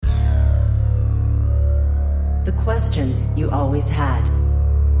Questions you always had.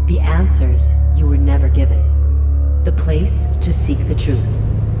 The answers you were never given. The place to seek the truth.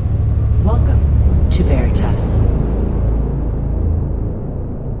 Welcome to Veritas.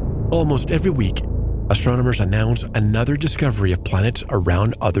 Almost every week, astronomers announce another discovery of planets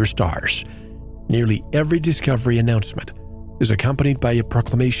around other stars. Nearly every discovery announcement is accompanied by a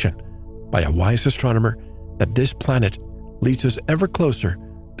proclamation by a wise astronomer that this planet leads us ever closer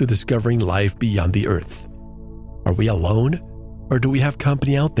to discovering life beyond the Earth. Are we alone, or do we have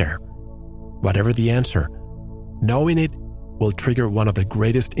company out there? Whatever the answer, knowing it will trigger one of the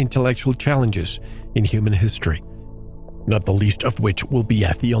greatest intellectual challenges in human history, not the least of which will be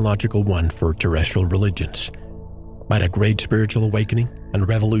a theological one for terrestrial religions. Might a great spiritual awakening and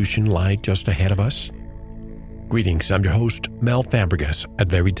revolution lie just ahead of us? Greetings, I'm your host, Mel Fabregas at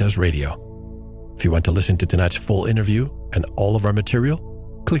Veritas Radio. If you want to listen to tonight's full interview and all of our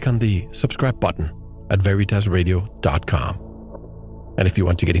material, click on the subscribe button at veritasradio.com. And if you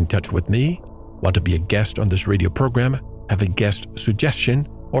want to get in touch with me, want to be a guest on this radio program, have a guest suggestion,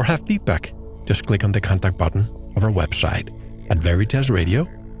 or have feedback, just click on the contact button of our website at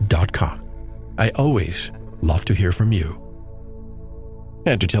veritasradio.com. I always love to hear from you.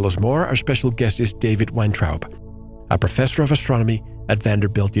 And to tell us more, our special guest is David Weintraub, a professor of astronomy at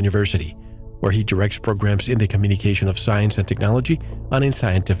Vanderbilt University, where he directs programs in the communication of science and technology and in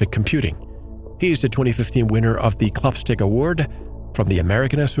scientific computing. He is the 2015 winner of the Klopstock Award from the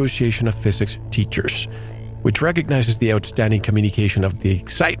American Association of Physics Teachers, which recognizes the outstanding communication of the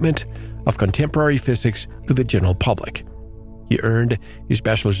excitement of contemporary physics to the general public. He earned his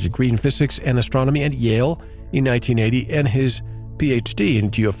bachelor's degree in physics and astronomy at Yale in 1980 and his Ph.D. in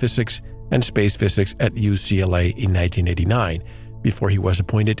geophysics and space physics at UCLA in 1989, before he was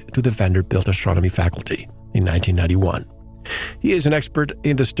appointed to the Vanderbilt Astronomy faculty in 1991. He is an expert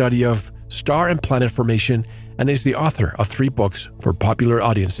in the study of star and planet formation and is the author of 3 books for popular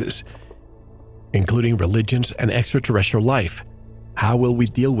audiences, including Religions and Extraterrestrial Life. How Will We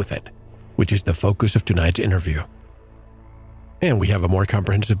Deal with It?, which is the focus of tonight's interview. And we have a more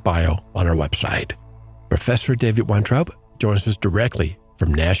comprehensive bio on our website. Professor David Weintraub joins us directly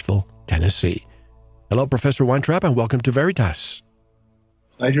from Nashville, Tennessee. Hello, Professor Weintraub, and welcome to Veritas.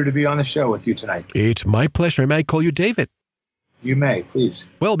 Pleasure to be on the show with you tonight. It's my pleasure. I might call you David. You may, please.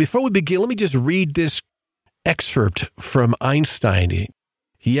 Well, before we begin, let me just read this excerpt from Einstein.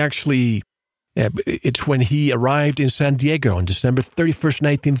 He actually, it's when he arrived in San Diego on December 31st,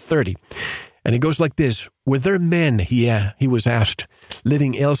 1930. And it goes like this. Were there men, he was asked,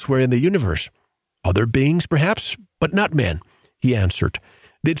 living elsewhere in the universe? Other beings, perhaps, but not men, he answered.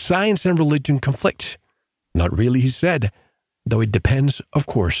 Did science and religion conflict? Not really, he said, though it depends, of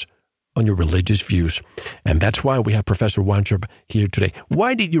course, on your religious views. And that's why we have Professor Weintraub here today.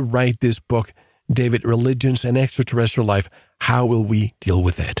 Why did you write this book, David, Religions and Extraterrestrial Life? How will we deal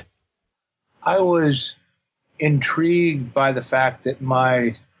with it? I was intrigued by the fact that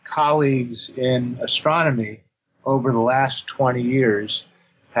my colleagues in astronomy over the last 20 years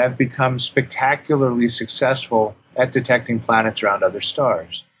have become spectacularly successful at detecting planets around other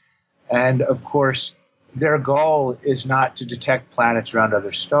stars. And of course, their goal is not to detect planets around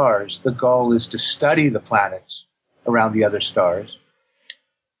other stars. The goal is to study the planets around the other stars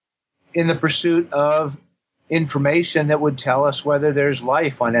in the pursuit of information that would tell us whether there's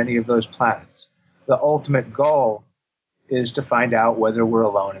life on any of those planets. The ultimate goal is to find out whether we're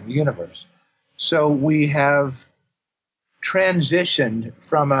alone in the universe. So we have transitioned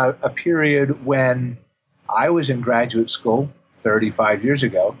from a period when I was in graduate school 35 years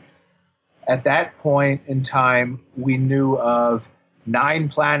ago. At that point in time, we knew of 9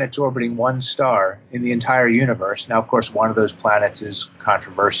 planets orbiting one star in the entire universe. Now, of course, one of those planets is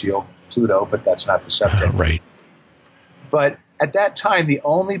controversial, Pluto, but that's not the subject. Right. But at that time, the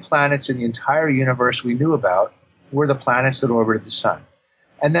only planets in the entire universe we knew about were the planets that orbited the sun.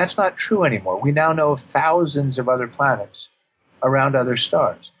 And that's not true anymore. We now know of thousands of other planets around other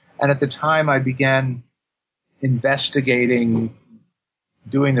stars. And at the time I began investigating,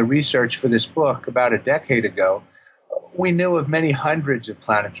 doing the research for this book about a decade ago, we knew of many hundreds of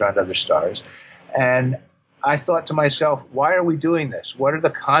planets around other stars. And I thought to myself, why are we doing this? What are the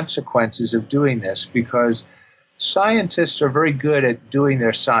consequences of doing this? Because scientists are very good at doing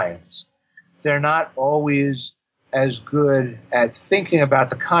their science. They're not always as good at thinking about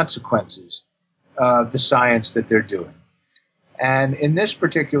the consequences of the science that they're doing. And in this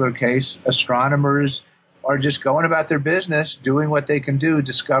particular case, astronomers are just going about their business, doing what they can do,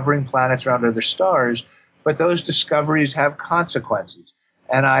 discovering planets around other stars, but those discoveries have consequences.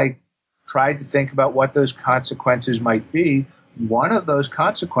 And I tried to think about what those consequences might be. One of those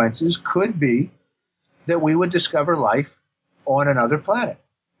consequences could be that we would discover life on another planet,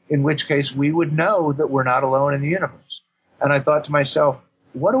 in which case we would know that we're not alone in the universe. And I thought to myself,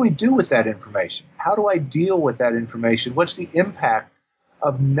 what do we do with that information? How do I deal with that information? What's the impact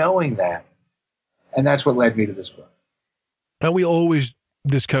of knowing that? And that's what led me to this book. And we always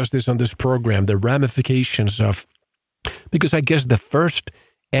discuss this on this program, the ramifications of, because I guess the first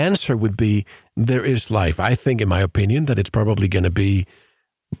answer would be there is life. I think, in my opinion, that it's probably going to be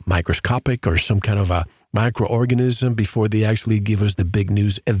microscopic or some kind of a microorganism before they actually give us the big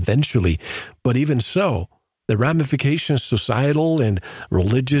news eventually. But even so, the ramifications, societal and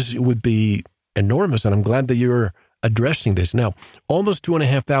religious, would be enormous. And I'm glad that you're addressing this. Now, almost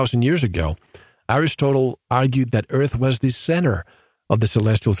 2,500 years ago, Aristotle argued that Earth was the center of the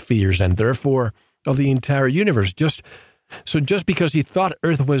celestial spheres and therefore of the entire universe. Just because he thought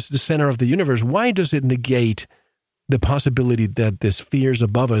Earth was the center of the universe, why does it negate the possibility that the spheres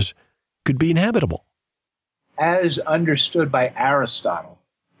above us could be inhabitable? As understood by Aristotle,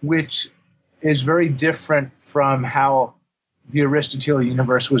 which is very different from how the Aristotelian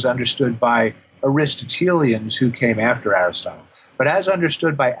universe was understood by Aristotelians who came after Aristotle. But as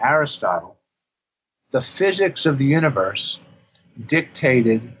understood by Aristotle, the physics of the universe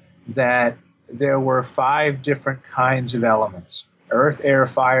dictated that there were 5 different kinds of elements: earth, air,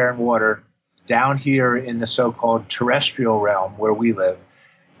 fire, and water, down here in the so-called terrestrial realm where we live.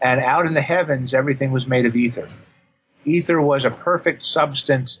 And out in the heavens, everything was made of ether. Ether was a perfect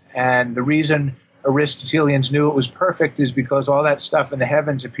substance, and the reason Aristotelians knew it was perfect is because all that stuff in the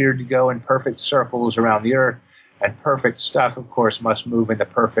heavens appeared to go in perfect circles around the earth, and perfect stuff, of course, must move in the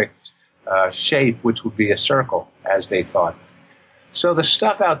perfect shape, which would be a circle, as they thought. So the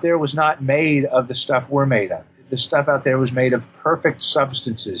stuff out there was not made of the stuff we're made of. The stuff out there was made of perfect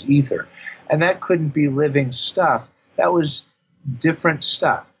substances, ether. And that couldn't be living stuff. That was different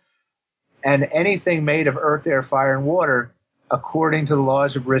stuff. And anything made of earth, air, fire, and water, according to the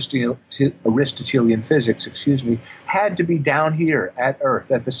laws of Aristotelian physics, had to be down here at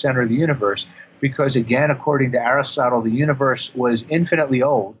Earth, at the center of the universe, because, again, according to Aristotle, the universe was infinitely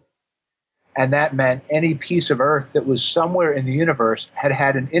old. And that meant any piece of Earth that was somewhere in the universe had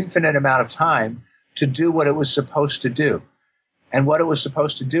had an infinite amount of time to do what it was supposed to do. And what it was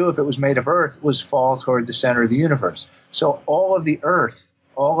supposed to do, if it was made of Earth, was fall toward the center of the universe. So all of the Earth,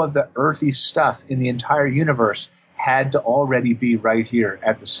 all of the earthy stuff in the entire universe had to already be right here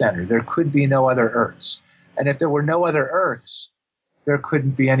at the center. There could be no other Earths. And if there were no other Earths, there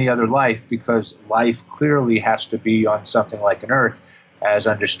couldn't be any other life, because life clearly has to be on something like an Earth, as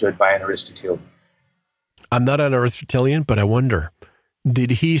understood by an Aristotelian. I'm not an Aristotelian, but I wonder, did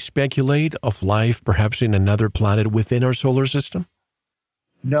he speculate of life perhaps in another planet within our solar system?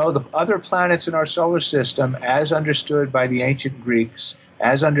 No, the other planets in our solar system, as understood by the ancient Greeks,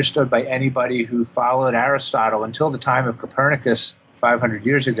 as understood by anybody who followed Aristotle until the time of Copernicus 500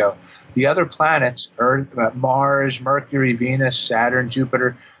 years ago, the other planets, Earth, Mars, Mercury, Venus, Saturn,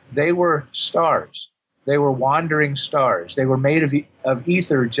 Jupiter, they were stars. They were wandering stars. They were made of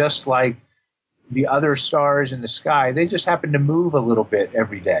ether, just like the other stars in the sky. They just happened to move a little bit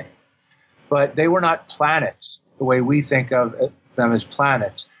every day. But they were not planets the way we think of them as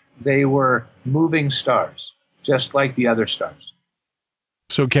planets. They were moving stars, just like the other stars.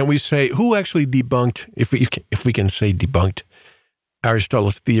 So can we say, who actually debunked, if we can say debunked,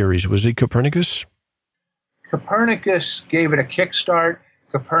 Aristotle's theories? Was it Copernicus? Copernicus gave it a kickstart.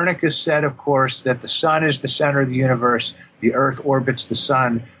 Copernicus said, of course, that the sun is the center of the universe, the earth orbits the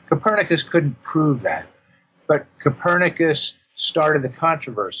sun. Copernicus couldn't prove that. But Copernicus started the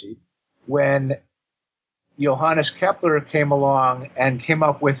controversy when Johannes Kepler came along and came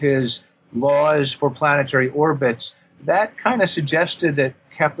up with his laws for planetary orbits. That kind of suggested that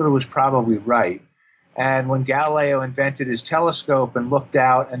Kepler was probably right. And when Galileo invented his telescope and looked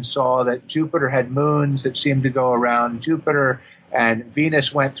out and saw that Jupiter had moons that seemed to go around Jupiter, and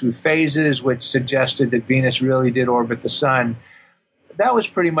Venus went through phases, which suggested that Venus really did orbit the sun, that was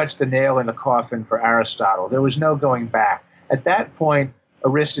pretty much the nail in the coffin for Aristotle. There was no going back. At that point,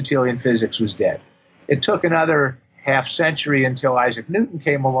 Aristotelian physics was dead. It took another half century until Isaac Newton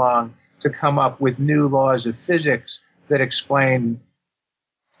came along to come up with new laws of physics that explain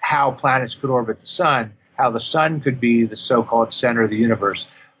how planets could orbit the sun, how the sun could be the so-called center of the universe.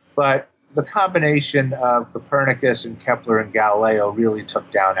 But the combination of Copernicus and Kepler and Galileo really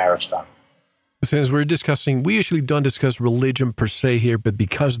took down Aristotle. Since we're discussing, we usually don't discuss religion per se here, but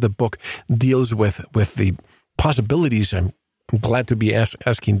because the book deals with the possibilities, I'm glad to be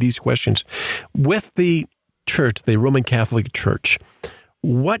asking these questions. With the church, the Roman Catholic Church,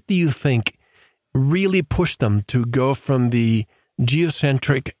 what do you think really pushed them to go from the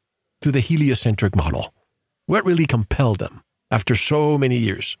geocentric to the heliocentric model? What really compelled them after so many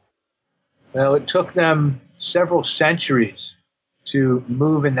years? Well, it took them several centuries to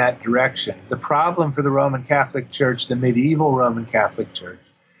move in that direction. The problem for the Roman Catholic Church, the medieval Roman Catholic Church,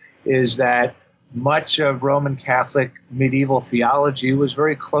 is that much of Roman Catholic medieval theology was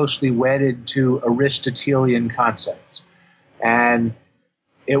very closely wedded to Aristotelian concepts. And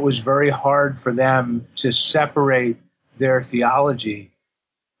it was very hard for them to separate their theology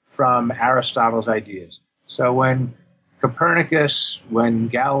from Aristotle's ideas. So when Copernicus, when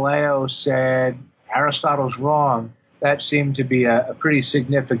Galileo said Aristotle's wrong, that seemed to be a pretty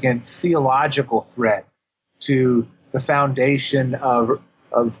significant theological threat to the foundation of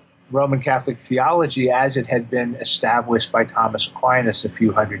Roman Catholic theology as it had been established by Thomas Aquinas a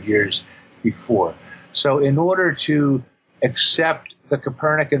few hundred years before. So in order to accept the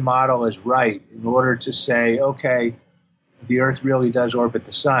Copernican model as right, in order to say, okay, the Earth really does orbit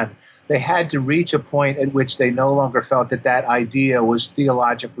the sun, they had to reach a point at which they no longer felt that that idea was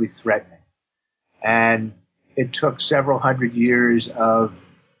theologically threatening. And it took several hundred years of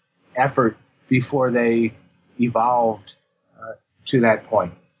effort before they evolved to that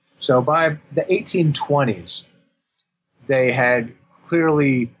point. So by the 1820s, they had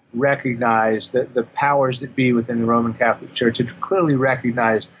clearly recognized that the powers that be within the Roman Catholic Church had clearly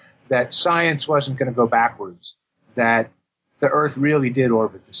recognized that science wasn't going to go backwards, that the Earth really did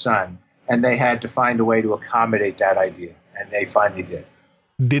orbit the sun, and they had to find a way to accommodate that idea, and they finally did.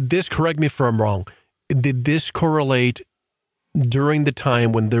 Did this, correct me if I'm wrong, did this correlate during the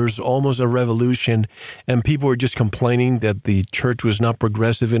time when there's almost a revolution and people were just complaining that the church was not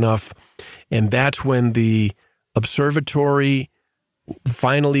progressive enough, and that's when the observatory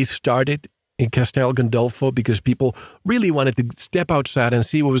finally started in Castel Gandolfo because people really wanted to step outside and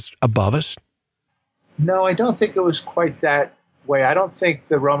see what was above us? No, I don't think it was quite that way. I don't think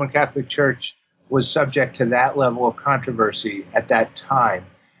the Roman Catholic Church was subject to that level of controversy at that time.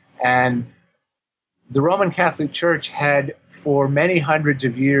 And the Roman Catholic Church had, for many hundreds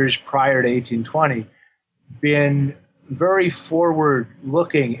of years prior to 1820, been very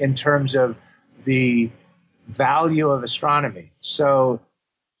forward-looking in terms of the value of astronomy. So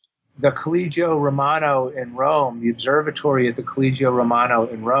the Collegio Romano in Rome, the observatory at the Collegio Romano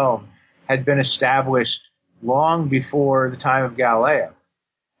in Rome, had been established long before the time of Galileo.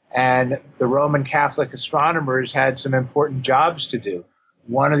 And the Roman Catholic astronomers had some important jobs to do.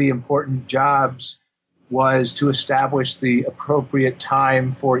 One of the important jobs was to establish the appropriate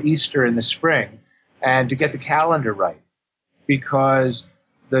time for Easter in the spring and to get the calendar right, because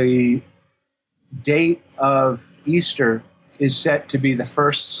the date of Easter is set to be the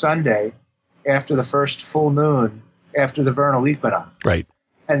first Sunday after the first full moon after the vernal equinox. Right.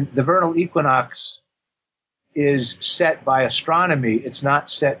 And the vernal equinox is set by astronomy. It's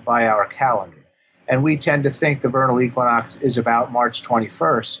not set by our calendar. And we tend to think the vernal equinox is about March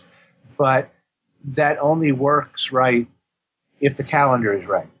 21st, but that only works right if the calendar is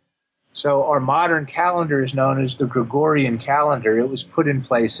right. So our modern calendar is known as the Gregorian calendar. It was put in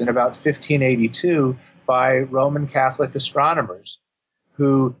place in about 1582 by Roman Catholic astronomers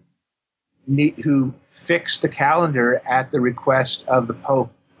who fixed the calendar at the request of the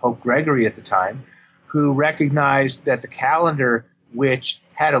Pope Gregory at the time, who recognized that the calendar, which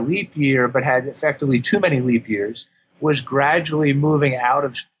had a leap year but had effectively too many leap years, was gradually moving out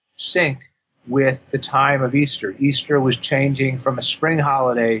of sync with the time of Easter. Easter was changing from a spring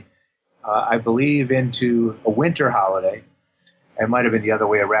holiday, I believe, into a winter holiday. It might have been the other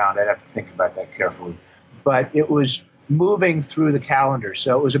way around. I'd have to think about that carefully. But it was moving through the calendar,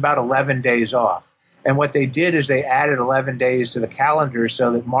 so it was about 11 days off. And what they did is they added 11 days to the calendar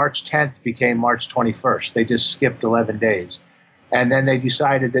so that March 10th became March 21st. They just skipped 11 days. And then they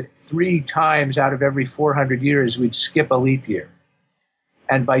decided that 3 times out of every 400 years, we'd skip a leap year.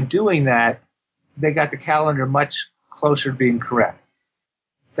 And by doing that, they got the calendar much closer to being correct.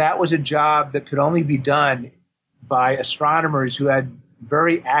 That was a job that could only be done by astronomers who had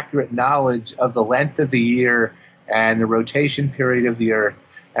very accurate knowledge of the length of the year and the rotation period of the Earth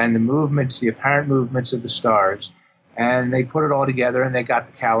and the movements, the apparent movements of the stars. And they put it all together and they got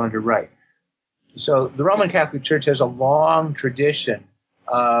the calendar right. So the Roman Catholic Church has a long tradition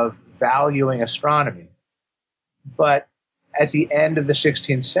of valuing astronomy. But at the end of the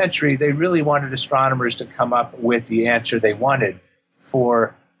 16th century, they really wanted astronomers to come up with the answer they wanted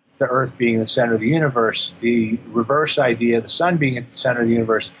for the Earth being the center of the universe. The reverse idea, the sun being at the center of the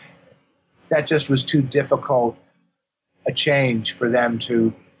universe, that just was too difficult a change for them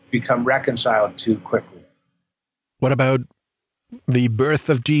to become reconciled to quickly. What about the birth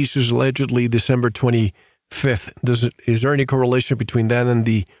of Jesus, allegedly December 25th? Is there any correlation between that and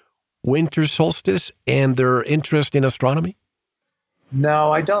the winter solstice and their interest in astronomy?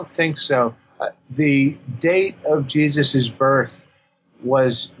 No, I don't think so. The date of Jesus' birth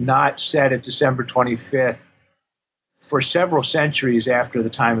was not set at December 25th for several centuries after the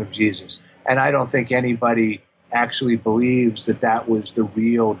time of Jesus. And I don't think anybody actually believes that that was the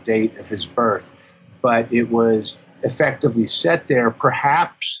real date of his birth. But it was effectively set there,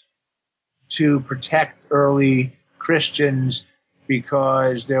 perhaps to protect early Christians,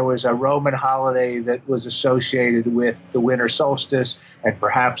 because there was a Roman holiday that was associated with the winter solstice, and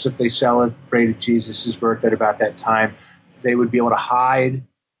perhaps if they celebrated Jesus' birth at about that time, they would be able to hide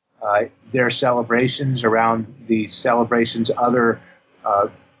their celebrations around the celebrations other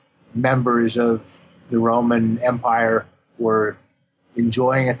members of the Roman Empire were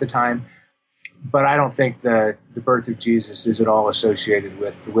enjoying at the time. But I don't think the birth of Jesus is at all associated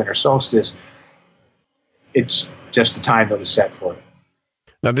with the winter solstice. It's just the time that was set for it.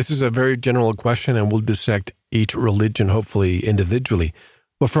 Now, this is a very general question, and we'll dissect each religion, hopefully individually.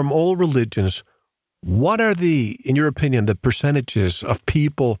 But from all religions, what are in your opinion, the percentages of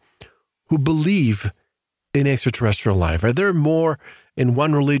people who believe in extraterrestrial life? Are there more in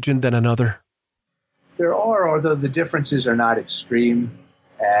one religion than another? There are, although the differences are not extreme.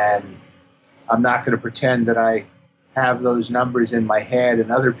 And I'm not going to pretend that I have those numbers in my head,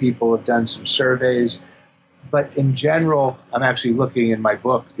 and other people have done some surveys. But in general, I'm actually looking in my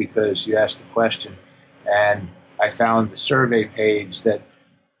book because you asked the question, and I found the survey page that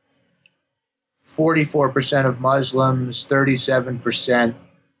 44% of Muslims, 37%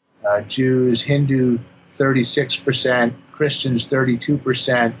 Jews, Hindu 36%, Christians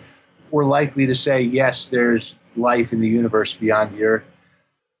 32% were likely to say, yes, there's life in the universe beyond the Earth.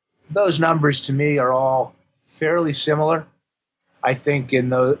 Those numbers to me are all fairly similar. I think in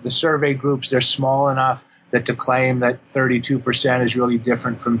the survey groups, they're small enough that to claim that 32% is really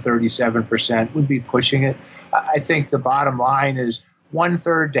different from 37% would be pushing it. I think the bottom line is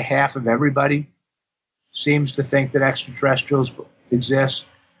 1/3 to half of everybody seems to think that extraterrestrials exist,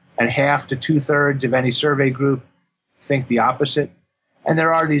 and 1/2 to 2/3 of any survey group think the opposite. And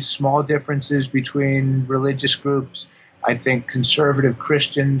there are these small differences between religious groups. I think conservative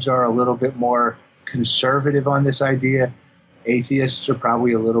Christians are a little bit more conservative on this idea. Atheists are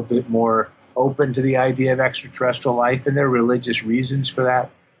probably a little bit more open to the idea of extraterrestrial life, and there are religious reasons for that.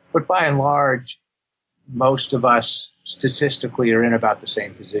 But by and large, most of us statistically are in about the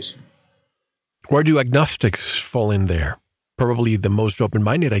same position. Where do agnostics fall in there? Probably the most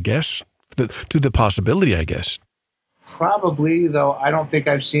open-minded, I guess, to the possibility, I guess. Probably, though I don't think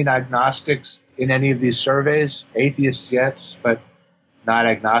I've seen agnostics in any of these surveys. Atheists, yes, but not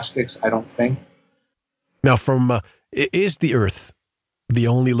agnostics, I don't think. Now, is the Earth the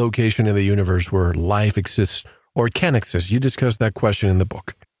only location in the universe where life exists or can exist? You discussed that question in the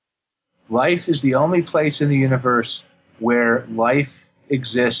book. Life is the only place in the universe where life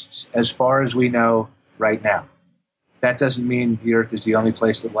exists as far as we know right now. That doesn't mean the Earth is the only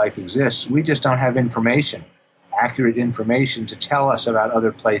place that life exists. We just don't have accurate information to tell us about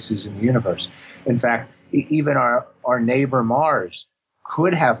other places in the universe. In fact, even our neighbor Mars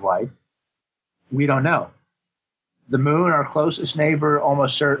could have life. We don't know. The moon, our closest neighbor,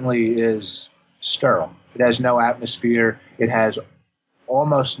 almost certainly is sterile. It has no atmosphere. It has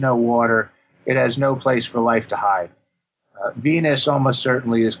almost no water. It has no place for life to hide. Venus almost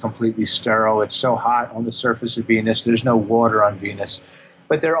certainly is completely sterile. It's so hot on the surface of Venus, there's no water on Venus.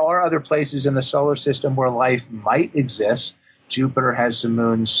 But there are other places in the solar system where life might exist. Jupiter has some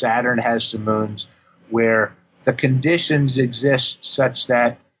moons. Saturn has some moons where the conditions exist such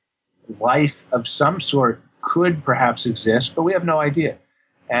that life of some sort could perhaps exist, but we have no idea.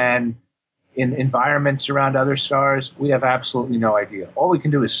 And in environments around other stars, we have absolutely no idea. All we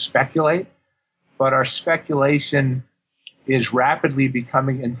can do is speculate, but our speculation is rapidly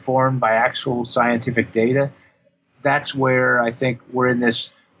becoming informed by actual scientific data. That's where I think we're in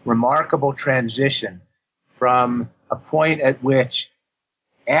this remarkable transition from a point at which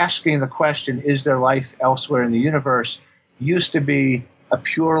asking the question, is there life elsewhere in the universe, used to be a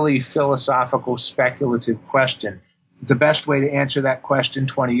purely philosophical, speculative question. The best way to answer that question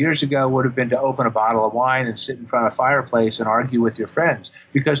 20 years ago would have been to open a bottle of wine and sit in front of a fireplace and argue with your friends,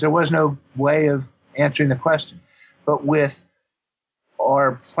 because there was no way of answering the question. But with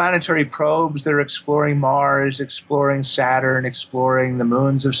our planetary probes that are exploring Mars, exploring Saturn, exploring the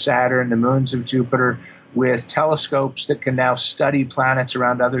moons of Saturn, the moons of Jupiter, with telescopes that can now study planets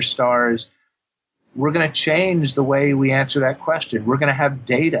around other stars, we're going to change the way we answer that question. We're going to have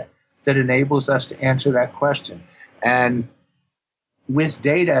data that enables us to answer that question. And with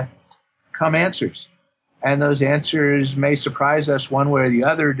data come answers. And those answers may surprise us one way or the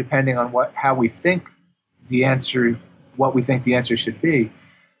other, depending on what we think the answer should be.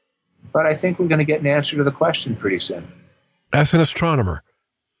 But I think we're going to get an answer to the question pretty soon. As an astronomer,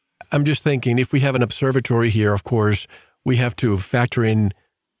 I'm just thinking, if we have an observatory here, of course, we have to factor in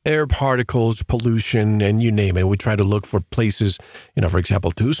air particles, pollution, and you name it. We try to look for places, for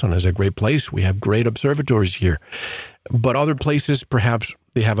example, Tucson is a great place. We have great observatories here. But other places, perhaps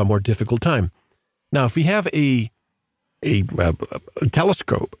they have a more difficult time. Now, if we have a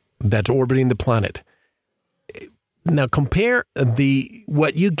telescope that's orbiting the planet, now compare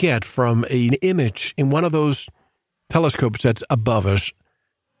what you get from an image in one of those telescopes that's above us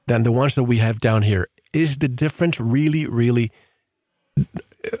than the ones that we have down here. Is the difference really, really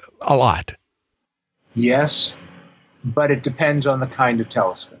a lot? Yes, but it depends on the kind of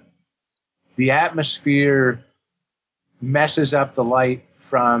telescope. The atmosphere messes up the light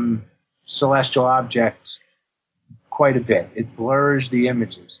from celestial objects quite a bit. It blurs the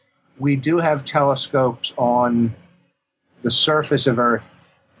images. We do have telescopes on the surface of Earth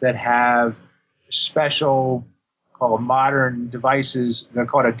that have special called modern devices. They're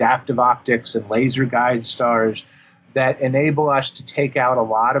called adaptive optics and laser guide stars that enable us to take out a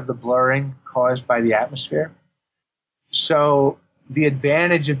lot of the blurring caused by the atmosphere. So the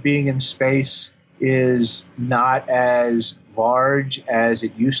advantage of being in space is not as large as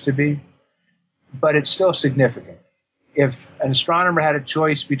it used to be, but it's still significant. If an astronomer had a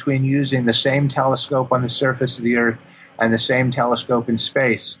choice between using the same telescope on the surface of the Earth and the same telescope in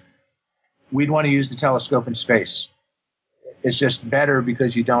space, we'd want to use the telescope in space. It's just better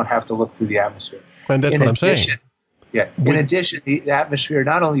because you don't have to look through the atmosphere. And that's what I'm saying. Yeah. In addition, the atmosphere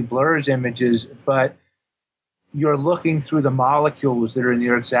not only blurs images, but you're looking through the molecules that are in the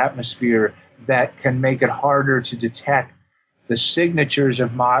Earth's atmosphere that can make it harder to detect the signatures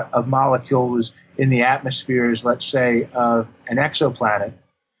of molecules in the atmospheres, let's say, of an exoplanet,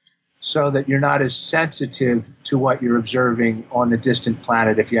 so that you're not as sensitive to what you're observing on the distant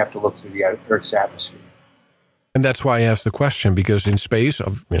planet if you have to look through the Earth's atmosphere. And that's why I asked the question, because in space,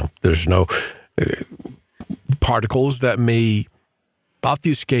 there's no particles that may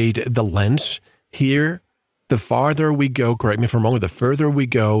obfuscate the lens. Here, the farther we go, correct me if I'm wrong, the further we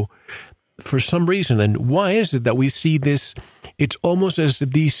go, for some reason. And why is it that we see this? It's almost as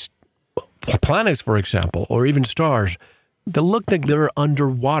if these planets, for example, or even stars, they look like they're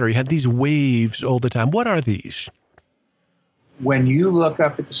underwater. You have these waves all the time. What are these? When you look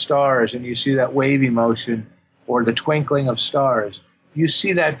up at the stars and you see that wavy motion or the twinkling of stars, you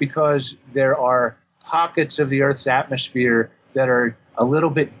see that because there are pockets of the Earth's atmosphere that are a little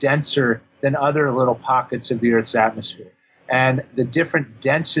bit denser than other little pockets of the Earth's atmosphere. And the different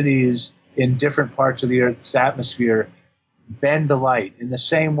densities in different parts of the Earth's atmosphere bend the light in the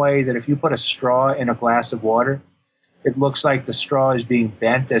same way that if you put a straw in a glass of water, it looks like the straw is being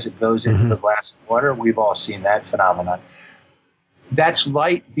bent as it goes into the glass of water. We've all seen that phenomenon. That's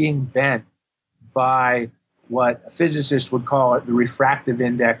light being bent by what a physicist would call it the refractive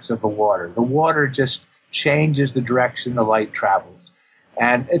index of the water. The water just changes the direction the light travels.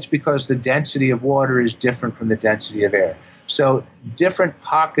 And it's because the density of water is different from the density of air. So different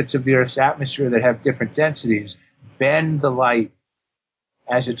pockets of the Earth's atmosphere that have different densities bend the light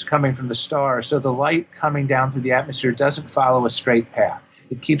as it's coming from the star. So the light coming down through the atmosphere doesn't follow a straight path.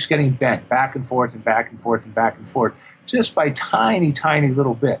 It keeps getting bent back and forth and back and forth and back and forth just by tiny, tiny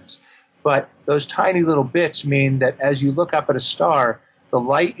little bits. But those tiny little bits mean that as you look up at a star, the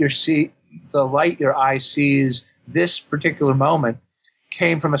light your eye sees this particular moment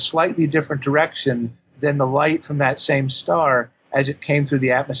came from a slightly different direction than the light from that same star as it came through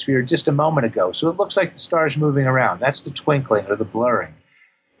the atmosphere just a moment ago. So it looks like the star's moving around. That's the twinkling or the blurring.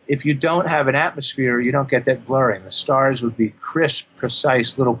 If you don't have an atmosphere, you don't get that blurring. The stars would be crisp,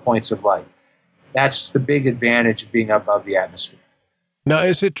 precise little points of light. That's the big advantage of being above the atmosphere. Now,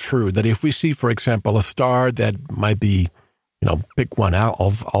 is it true that if we see, for example, a star that might be, pick one out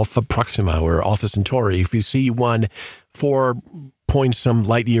of Alpha Proxima or Alpha Centauri, if we see one 4 point some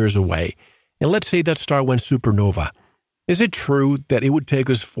light years away, and let's say that star went supernova, is it true that it would take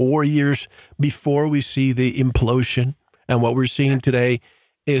us 4 years before we see the implosion, and what we're seeing today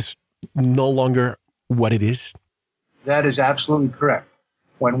is no longer what it is? That is absolutely correct.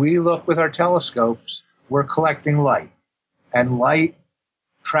 When we look with our telescopes, we're collecting light, and light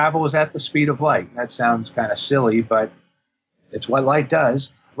travels at the speed of light. That sounds kind of silly, but it's what light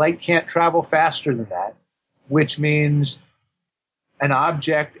does. Light can't travel faster than that, which means an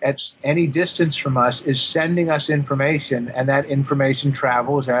object at any distance from us is sending us information, and that information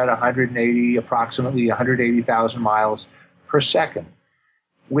travels at approximately 180,000 miles per second.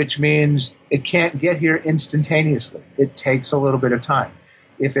 which means it can't get here instantaneously. It takes a little bit of time.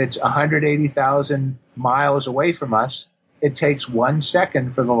 If it's 180,000 miles away from us, it takes 1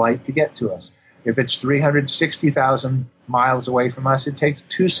 second for the light to get to us. If it's 360,000 miles away from us, it takes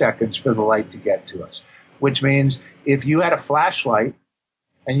 2 seconds for the light to get to us, which means if you had a flashlight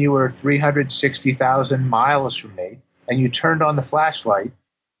and you were 360,000 miles from me and you turned on the flashlight,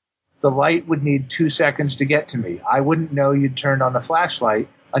 the light would need 2 seconds to get to me. I wouldn't know you'd turned on the flashlight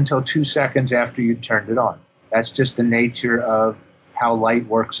until 2 seconds after you'd turned it on. That's just the nature of how light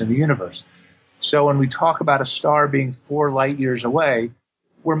works in the universe. So when we talk about a star being 4 light years away,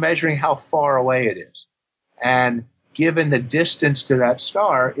 we're measuring how far away it is. And given the distance to that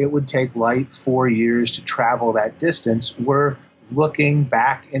star, it would take light 4 years to travel that distance. We're looking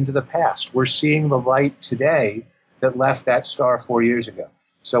back into the past. We're seeing the light today that left that star 4 years ago.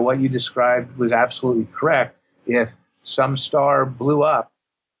 So what you described was absolutely correct. If some star blew up,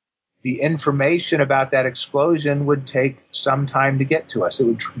 the information about that explosion would take some time to get to us.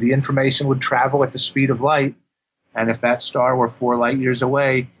 The information would travel at the speed of light. And if that star were 4 light years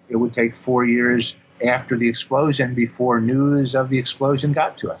away, it would take 4 years after the explosion before news of the explosion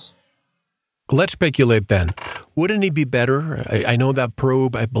got to us. Let's speculate then. Wouldn't it be better? I know that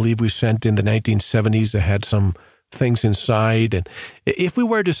probe, I believe we sent in the 1970s that had some things inside. And if we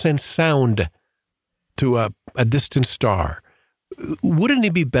were to send sound to a distant star, wouldn't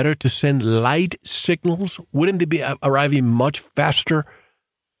it be better to send light signals? Wouldn't it be arriving much faster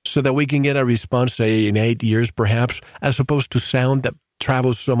so that we can get a response, say, in 8 years perhaps, as opposed to sound that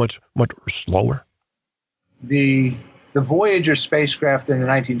travels so much slower? The Voyager spacecraft in the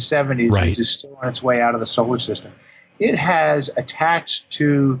 1970s, right, which is still on its way out of the solar system, it has attached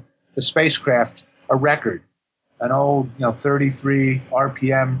to the spacecraft a record, an old 33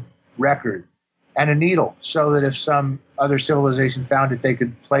 RPM record, and a needle, so that if some other civilization found it, they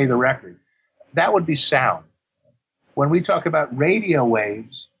could play the record. That would be sound. When we talk about radio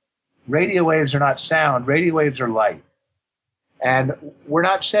waves are not sound. Radio waves are light. And we're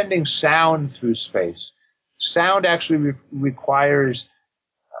not sending sound through space. Sound actually requires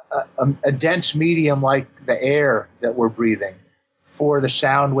a dense medium like the air that we're breathing for the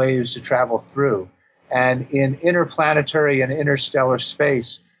sound waves to travel through. And in interplanetary and interstellar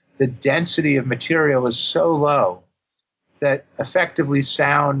space, the density of material is so low that effectively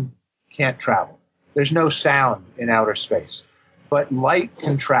sound can't travel. There's no sound in outer space. But light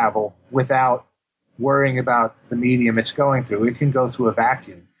can travel without worrying about the medium it's going through. It can go through a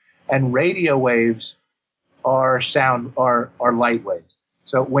vacuum. And radio waves are light waves.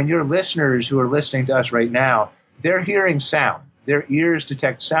 So when your listeners who are listening to us right now, they're hearing sound. Their ears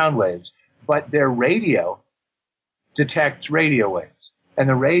detect sound waves, but their radio detects radio waves. And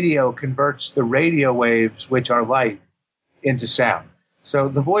the radio converts the radio waves, which are light, into sound. So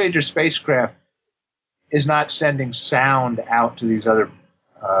the Voyager spacecraft is not sending sound out to these other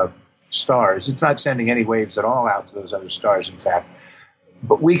stars. It's not sending any waves at all out to those other stars, in fact.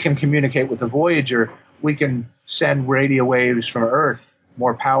 But we can communicate with the Voyager. We can send radio waves from Earth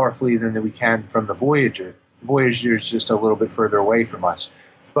more powerfully than we can from the Voyager. Voyager is just a little bit further away from us.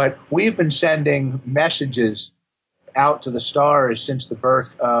 But we've been sending messages out to the stars since the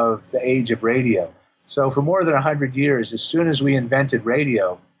birth of the age of radio. So for more than 100 years, as soon as we invented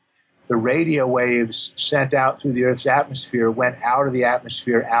radio, the radio waves sent out through the Earth's atmosphere went out of the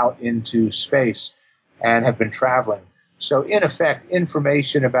atmosphere out into space and have been traveling. So in effect,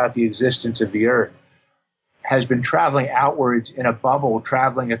 information about the existence of the Earth has been traveling outwards in a bubble,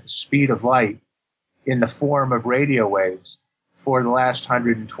 traveling at the speed of light in the form of radio waves for the last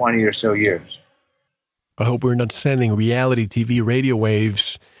 120 or so years. I hope we're not sending reality TV radio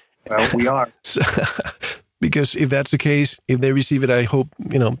waves. Well, we are. Because if that's the case, if they receive it, I hope,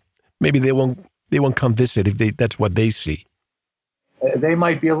 maybe they won't come visit if that's what they see. They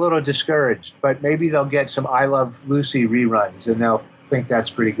might be a little discouraged, but maybe they'll get some I Love Lucy reruns and they'll think that's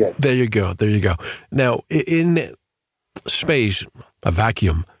pretty good. There you go. Now, in space, a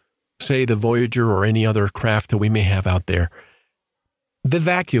vacuum, say the Voyager or any other craft that we may have out there, the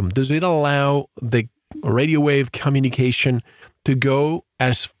vacuum, does it allow the radio wave communication to go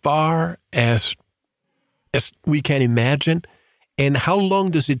as far as we can imagine? And how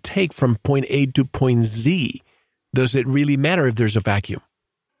long does it take from point A to point Z? Does it really matter if there's a vacuum?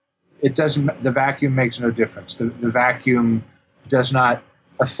 It doesn't. The vacuum makes no difference. The vacuum does not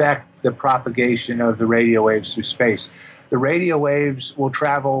affect the propagation of the radio waves through space. The radio waves will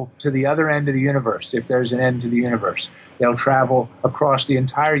travel to the other end of the universe if there's an end to the universe. They'll travel across the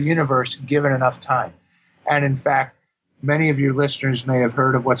entire universe given enough time. And in fact, many of your listeners may have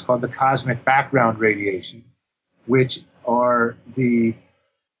heard of what's called the cosmic background radiation, which are the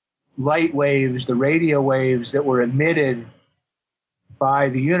light waves, the radio waves that were emitted by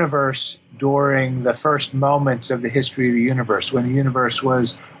the universe during the first moments of the history of the universe, when the universe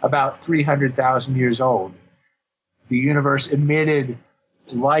was about 300,000 years old. The universe emitted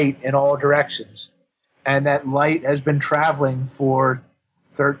light in all directions, and that light has been traveling for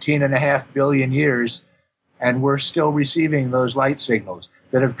 13.5 billion years, and we're still receiving those light signals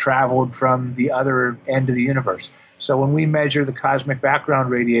that have traveled from the other end of the universe. So when we measure the cosmic background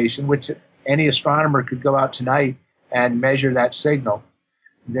radiation, which any astronomer could go out tonight and measure that signal,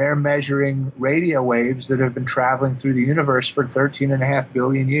 they're measuring radio waves that have been traveling through the universe for 13.5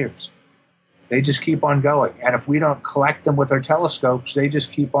 billion years. They just keep on going. And if we don't collect them with our telescopes, they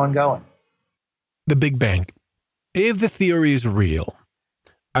just keep on going. The Big Bang. If the theory is real,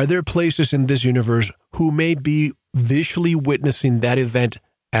 are there places in this universe who may be visually witnessing that event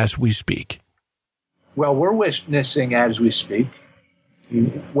as we speak? Well, we're witnessing as we speak.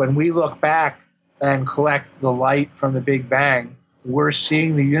 When we look back and collect the light from the Big Bang, we're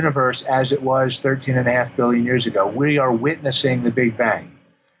seeing the universe as it was 13.5 billion years ago. We are witnessing the Big Bang.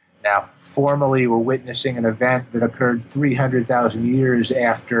 Now, formally, we're witnessing an event that occurred 300,000 years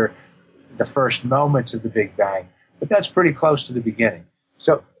after the first moments of the Big Bang, but that's pretty close to the beginning.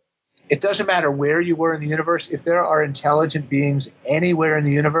 So it doesn't matter where you were in the universe. If there are intelligent beings anywhere in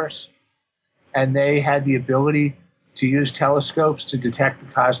the universe, and they had the ability to use telescopes to detect the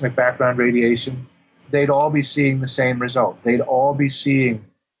cosmic background radiation, they'd all be seeing the same result. They'd all be seeing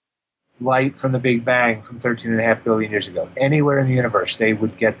light from the Big Bang from 13.5 billion years ago. Anywhere in the universe, they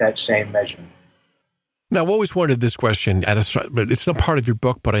would get that same measurement. Now, I've always wondered this question, but it's not part of your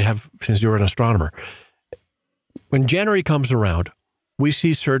book, but I have since you're an astronomer. When January comes around, we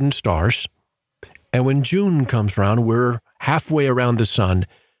see certain stars, and when June comes around, we're halfway around the sun,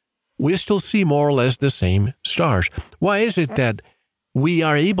 we still see more or less the same stars. Why is it that we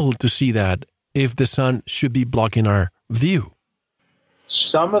are able to see that if the sun should be blocking our view?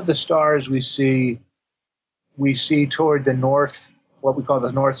 Some of the stars we see toward the north, what we call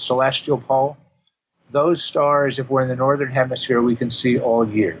the north celestial pole. Those stars, if we're in the northern hemisphere, we can see all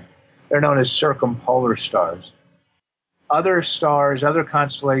year. They're known as circumpolar stars. Other stars, other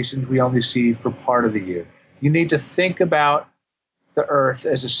constellations, we only see for part of the year. You need to think about the Earth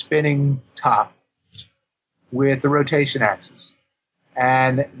as a spinning top with a rotation axis.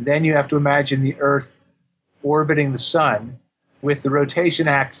 And then you have to imagine the Earth orbiting the sun with the rotation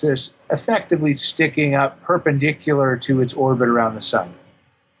axis effectively sticking up perpendicular to its orbit around the sun.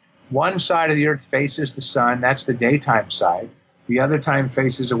 One side of the Earth faces the sun, that's the daytime side. The other time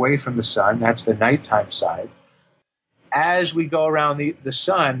faces away from the sun, that's the nighttime side. As we go around the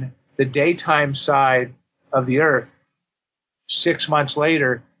sun, the daytime side of the Earth, 6 months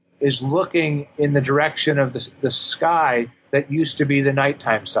later, is looking in the direction of the sky that used to be the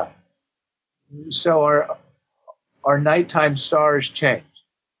nighttime side. So our nighttime stars change.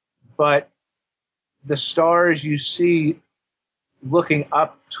 But the stars you see looking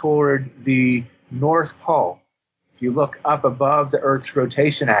up toward the North Pole, if you look up above the Earth's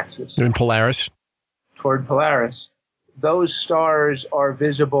rotation axis, in Polaris, toward Polaris, those stars are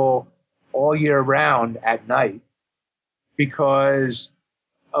visible all year round at night because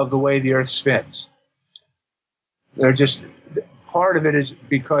of the way the Earth spins. They're just, part of it is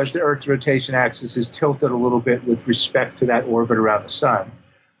because the Earth's rotation axis is tilted a little bit with respect to that orbit around the sun.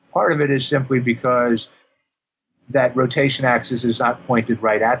 Part of it is simply because that rotation axis is not pointed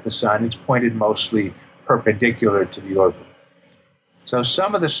right at the sun. It's pointed mostly perpendicular to the orbit. So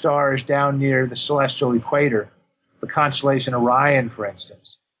some of the stars down near the celestial equator, the constellation Orion, for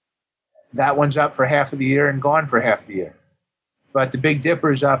instance, that one's up for half of the year and gone for half the year. But the Big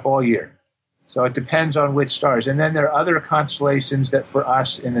Dipper's up all year. So it depends on which stars. And then there are other constellations that for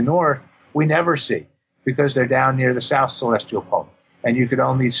us in the north, we never see because they're down near the south celestial pole. And you could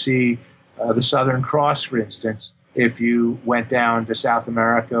only see the Southern Cross, for instance, if you went down to South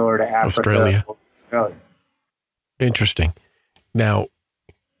America or to Africa. Australia. Interesting. Now,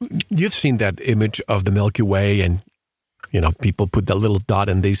 you've seen that image of the Milky Way and, people put that little dot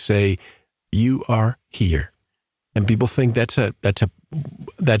and they say, "You are here." And people think that's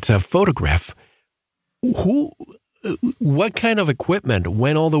a photograph. What kind of equipment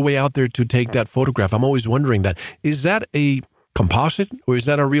went all the way out there to take that photograph? I'm always wondering that. Is that a composite or is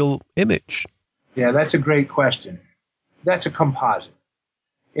that a real image? Yeah, that's a great question. That's a composite.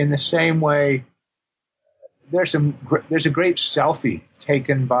 In the same way, there's a great selfie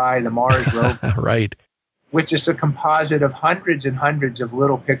taken by the Mars rover, right, which is a composite of hundreds and hundreds of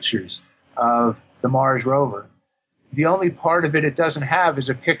little pictures of the Mars rover. The only part of it doesn't have is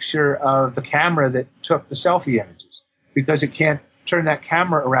a picture of the camera that took the selfie images because it can't turn that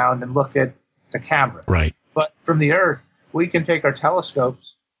camera around and look at the camera. Right. But from the Earth, we can take our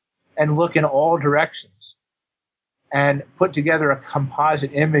telescopes and look in all directions and put together a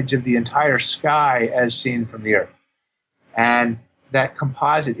composite image of the entire sky as seen from the Earth. And that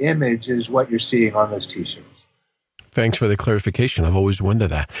composite image is what you're seeing on those T-shirts. Thanks for the clarification. I've always wondered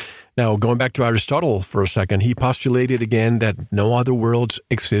that. Now, going back to Aristotle for a second, he postulated again that no other worlds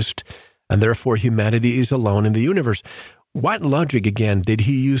exist, and therefore humanity is alone in the universe. What logic, again, did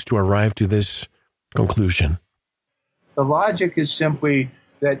he use to arrive to this conclusion? The logic is simply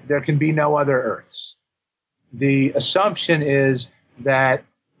that there can be no other Earths. The assumption is that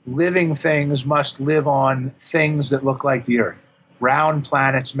living things must live on things that look like the Earth. Round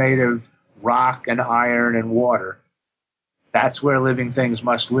planets made of rock and iron and water. That's where living things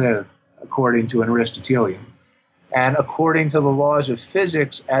must live, according to an Aristotelian. And according to the laws of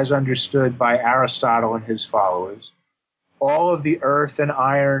physics as understood by Aristotle and his followers, all of the earth and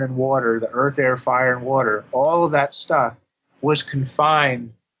iron and water, the earth, air, fire, and water, all of that stuff was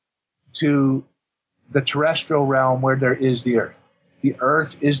confined to the terrestrial realm where there is the Earth. The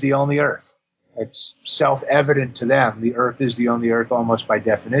Earth is the only Earth. It's self-evident to them. The Earth is the only Earth almost by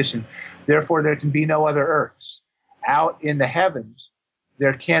definition. Therefore, there can be no other Earths. Out in the heavens,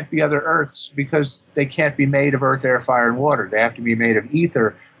 there can't be other Earths because they can't be made of earth, air, fire, and water. They have to be made of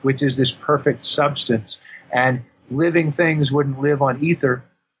ether, which is this perfect substance. And living things wouldn't live on ether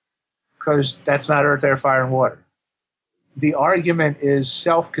because that's not earth, air, fire, and water. The argument is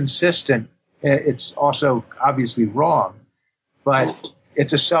self-consistent. It's also obviously wrong, but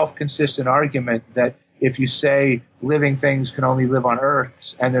it's a self-consistent argument that if you say living things can only live on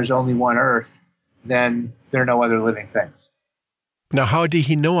Earths and there's only one Earth, then there are no other living things. Now, how did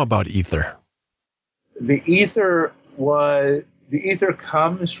he know about ether? The ether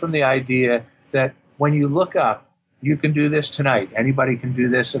comes from the idea that when you look up, you can do this tonight. Anybody can do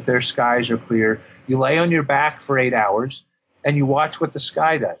this if their skies are clear. You lay on your back for 8 hours and you watch what the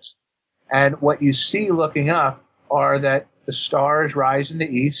sky does. And what you see looking up are that the stars rise in the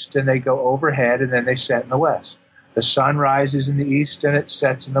east and they go overhead and then they set in the west. The sun rises in the east and it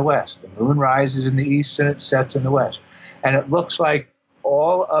sets in the west. The moon rises in the east and it sets in the west. And it looks like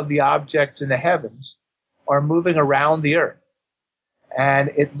all of the objects in the heavens are moving around the Earth. And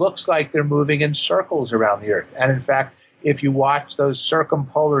it looks like they're moving in circles around the Earth. And in fact, if you watch those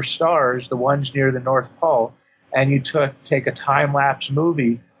circumpolar stars, the ones near the North Pole, and you take a time-lapse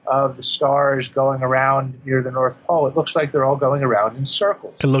movie of the stars going around near the North Pole, it looks like they're all going around in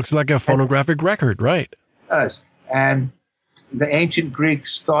circles. It looks like a phonographic record, right? It does. And the ancient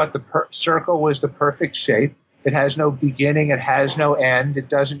Greeks thought the circle was the perfect shape. It has no beginning. It has no end. It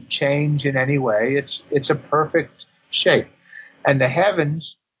doesn't change in any way. It's a perfect shape. And the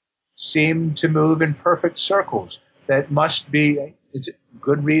heavens seem to move in perfect circles. That must be, it's a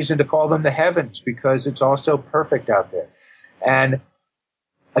good reason to call them the heavens because it's also perfect out there. And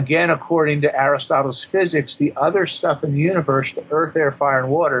again, according to Aristotle's physics, the other stuff in the universe, the earth, air, fire, and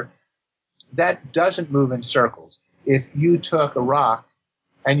water, that doesn't move in circles. If you took a rock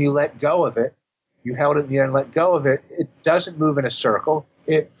and you let go of it, you held it in the air and let go of it, it doesn't move in a circle.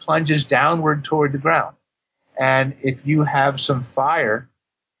 It plunges downward toward the ground. And if you have some fire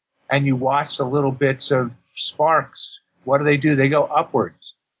and you watch the little bits of sparks, what do? They go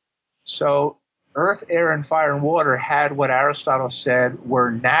upwards. So earth, air, and fire and water had what Aristotle said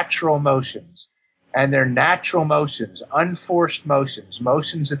were natural motions. And they're natural motions, unforced motions,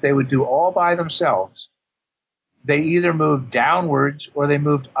 motions that they would do all by themselves. They either moved downwards or they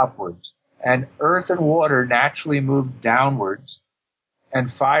moved upwards. And earth and water naturally moved downwards,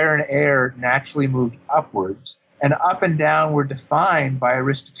 and fire and air naturally moved upwards. And up and down were defined by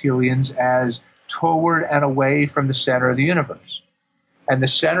Aristotelians as toward and away from the center of the universe. And the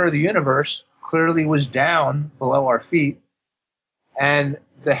center of the universe clearly was down below our feet. And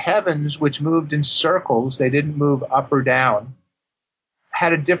the heavens, which moved in circles, they didn't move up or down,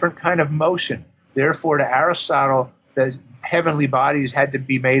 had a different kind of motion. Therefore, to Aristotle, the heavenly bodies had to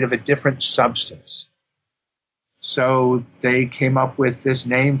be made of a different substance. So they came up with this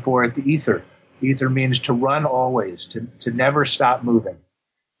name for it, the ether. Ether means to run always, to never stop moving.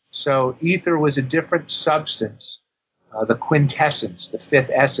 So ether was a different substance, the quintessence, the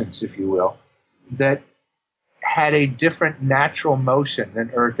fifth essence, if you will, that had a different natural motion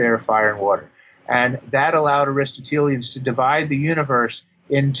than earth, air, fire, and water. And that allowed Aristotelians to divide the universe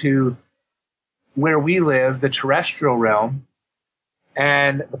into where we live, the terrestrial realm,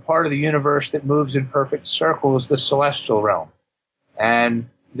 and the part of the universe that moves in perfect circles, the celestial realm. And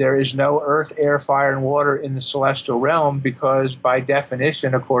there is no earth, air, fire, and water in the celestial realm because by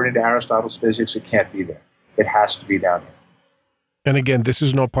definition, according to Aristotle's physics, it can't be there. It has to be down here. And again, this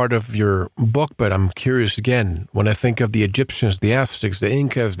is not part of your book, but I'm curious again, when I think of the Egyptians, the Aztecs, the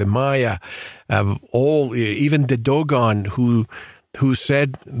Incas, the Maya, even the Dogon who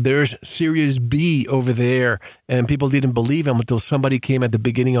said there's Sirius B over there, and people didn't believe him until somebody came at the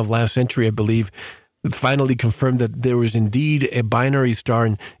beginning of last century, I believe, finally confirmed that there was indeed a binary star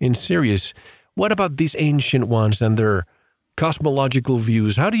in Sirius. What about these ancient ones and their cosmological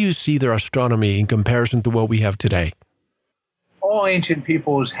views? How do you see their astronomy in comparison to what we have today? All ancient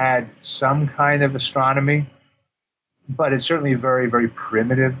peoples had some kind of astronomy, but it's certainly very, very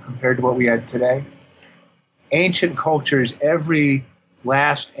primitive compared to what we had today. Ancient cultures, every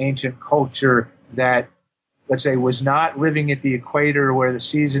last ancient culture that, let's say, was not living at the equator where the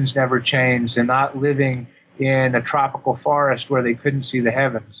seasons never changed and not living in a tropical forest where they couldn't see the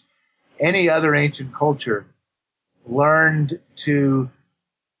heavens, any other ancient culture learned to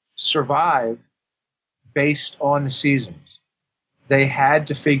survive based on the seasons. They had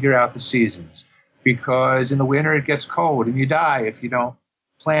to figure out the seasons because in the winter it gets cold and you die if you don't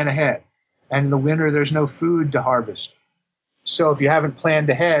plan ahead. And in the winter there's no food to harvest. So if you haven't planned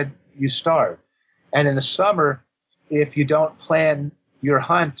ahead, you starve. And in the summer, if you don't plan your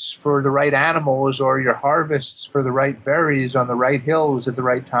hunts for the right animals or your harvests for the right berries on the right hills at the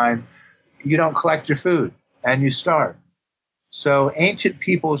right time, you don't collect your food and you starve. So ancient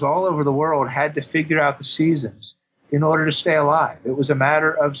peoples all over the world had to figure out the seasons in order to stay alive. It was a matter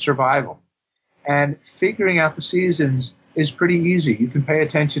of survival. And figuring out the seasons is pretty easy. You can pay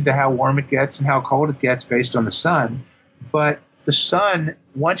attention to how warm it gets and how cold it gets based on the sun. But the sun,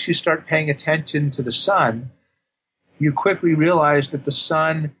 once you start paying attention to the sun, you quickly realize that the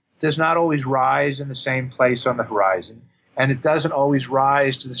sun does not always rise in the same place on the horizon. And it doesn't always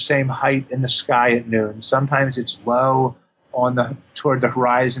rise to the same height in the sky at noon. Sometimes it's low toward the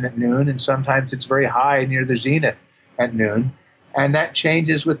horizon at noon, and sometimes it's very high near the zenith at noon, and that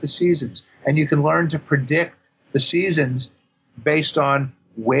changes with the seasons. And you can learn to predict the seasons based on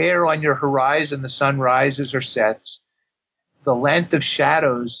where on your horizon the sun rises or sets, the length of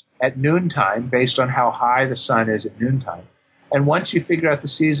shadows at noontime based on how high the sun is at noontime. And once you figure out the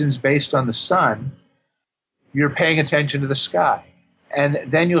seasons based on the sun, you're paying attention to the sky. And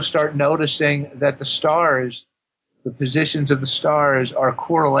then you'll start noticing that the stars, the positions of the stars are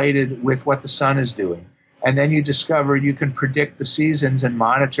correlated with what the sun is doing. And then you discover you can predict the seasons and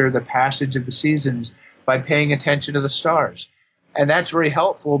monitor the passage of the seasons by paying attention to the stars. And that's very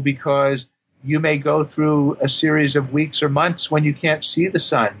helpful because you may go through a series of weeks or months when you can't see the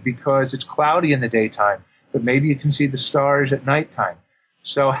sun because it's cloudy in the daytime, but maybe you can see the stars at nighttime.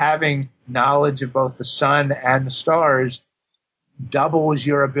 So having knowledge of both the sun and the stars doubles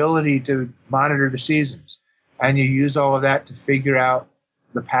your ability to monitor the seasons. And you use all of that to figure out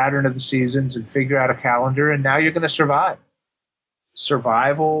the pattern of the seasons and figure out a calendar, and now you're going to survive.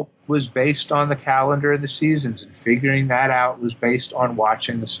 Survival was based on the calendar and the seasons, and figuring that out was based on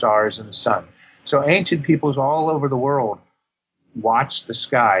watching the stars and the sun. So ancient peoples all over the world watched the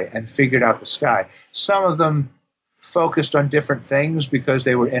sky and figured out the sky. Some of them focused on different things because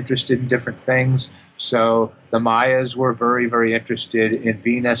they were interested in different things. So the Mayas were very, very interested in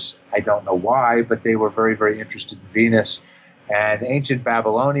Venus. I don't know why, but they were very, very interested in Venus. And ancient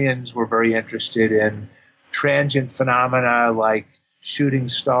Babylonians were very interested in transient phenomena like shooting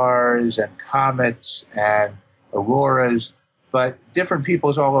stars and comets and auroras. But different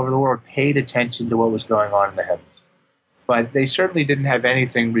peoples all over the world paid attention to what was going on in the heavens. But they certainly didn't have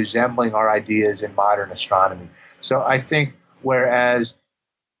anything resembling our ideas in modern astronomy. So I think whereas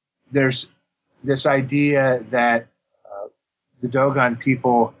there's this idea that the Dogon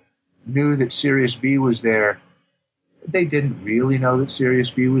people knew that Sirius B was there, they didn't really know that Sirius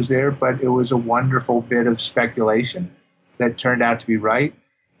B was there, but it was a wonderful bit of speculation that turned out to be right.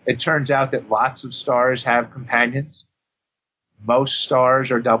 It turns out that lots of stars have companions. Most stars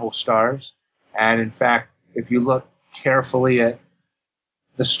are double stars. And in fact, if you look carefully at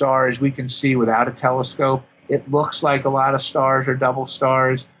the stars we can see without a telescope, it looks like a lot of stars are double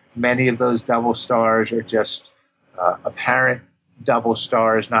stars. Many of those double stars are just apparent double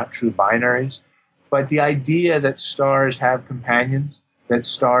stars, not true binaries. But the idea that stars have companions, that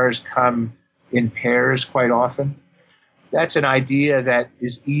stars come in pairs quite often, that's an idea that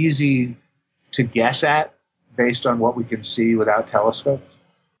is easy to guess at based on what we can see without telescopes.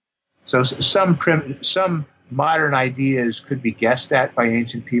 So some modern ideas could be guessed at by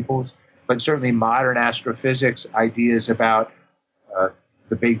ancient peoples, but certainly modern astrophysics, ideas about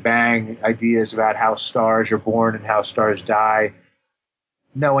the Big Bang, ideas about how stars are born and how stars die,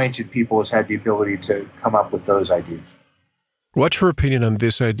 no ancient people has had the ability to come up with those ideas. What's your opinion on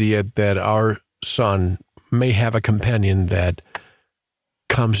this idea that our sun may have a companion that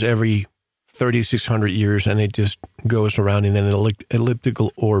comes every 3,600 years and it just goes around in an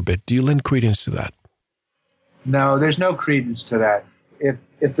elliptical orbit. Do you lend credence to that? No, there's no credence to that.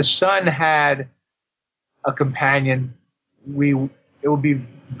 If the sun had a companion, it would be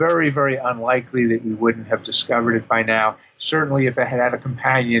very, very unlikely that we wouldn't have discovered it by now. Certainly if it had a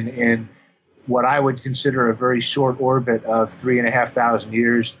companion in what I would consider a very short orbit of 3,500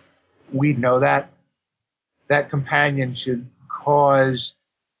 years, we'd know that. That companion should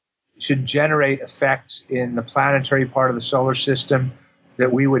generate effects in the planetary part of the solar system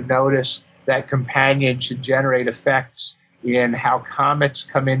that we would notice. That companion should generate effects in how comets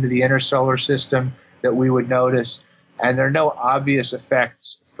come into the inner solar system that we would notice. And there are no obvious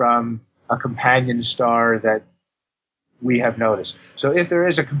effects from a companion star that we have noticed. So if there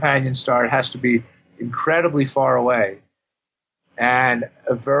is a companion star, it has to be incredibly far away and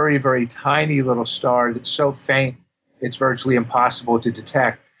a very, very tiny little star that's so faint it's virtually impossible to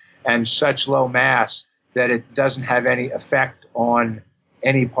detect, and such low mass that it doesn't have any effect on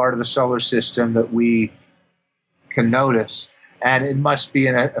any part of the solar system that we can notice. And it must be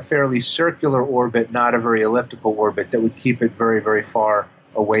in a fairly circular orbit, not a very elliptical orbit, that would keep it very, very far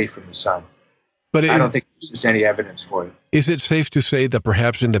away from the sun. But I don't think there's any evidence for it. Is it safe to say that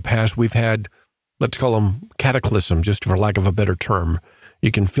perhaps in the past we've had, let's call them cataclysm, just for lack of a better term?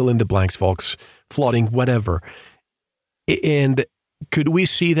 You can fill in the blanks, folks, flooding, whatever. And could we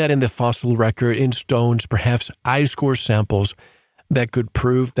see that in the fossil record, in stones, perhaps ice core samples, that could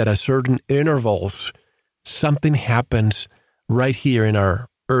prove that at certain intervals, something happens right here in our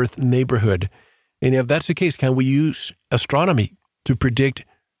Earth neighborhood? And if that's the case, can we use astronomy to predict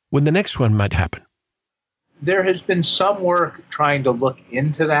when the next one might happen? There has been some work trying to look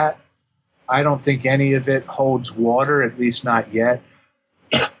into that. I don't think any of it holds water, at least not yet.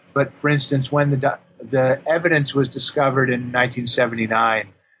 But for instance, when the evidence was discovered in 1979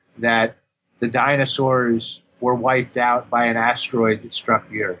 that the dinosaurs were wiped out by an asteroid that struck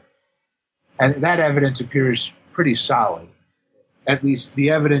the Earth, and that evidence appears pretty solid. At least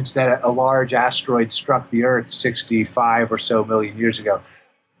the evidence that a large asteroid struck the Earth 65 or so million years ago,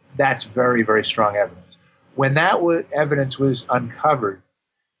 that's very, very strong evidence. When that evidence was uncovered,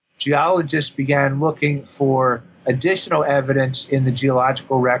 geologists began looking for additional evidence in the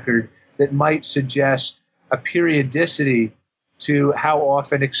geological record that might suggest a periodicity to how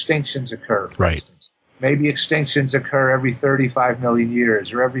often extinctions occur, for instance. Maybe extinctions occur every 35 million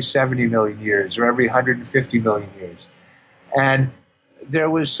years, or every 70 million years, or every 150 million years. And there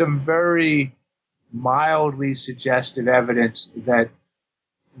was some very mildly suggestive evidence that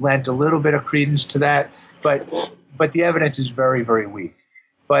lent a little bit of credence to that, but the evidence is very, very weak.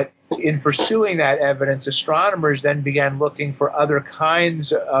 But in pursuing that evidence, astronomers then began looking for other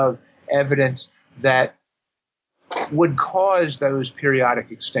kinds of evidence that would cause those periodic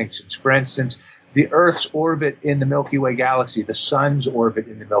extinctions. For instance, the Earth's orbit in the Milky Way galaxy, the sun's orbit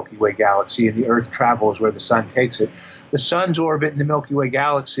in the Milky Way galaxy, and the Earth travels where the sun takes it. The sun's orbit in the Milky Way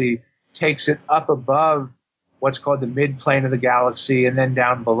galaxy takes it up above what's called the midplane of the galaxy and then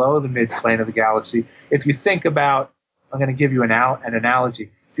down below the midplane of the galaxy. If you think about, I'm going to give you an analogy.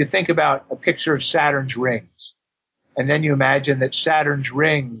 If you think about a picture of Saturn's rings, and then you imagine that Saturn's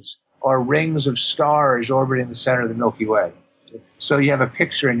rings are rings of stars orbiting the center of the Milky Way. So you have a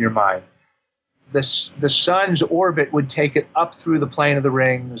picture in your mind. The sun's orbit would take it up through the plane of the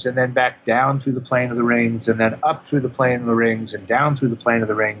rings and then back down through the plane of the rings and then up through the plane of the rings and down through the plane of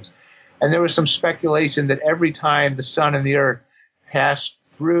the rings. And there was some speculation that every time the sun and the Earth passed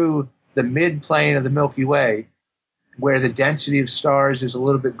through the midplane of the Milky Way, where the density of stars is a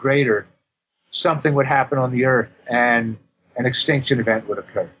little bit greater, something would happen on the Earth and an extinction event would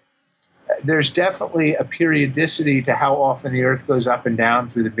occur. There's definitely a periodicity to how often the Earth goes up and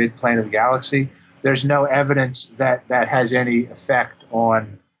down through the midplane of the galaxy. There's no evidence that that has any effect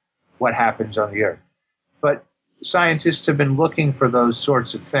on what happens on the Earth. But scientists have been looking for those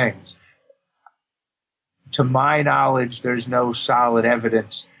sorts of things. To my knowledge, there's no solid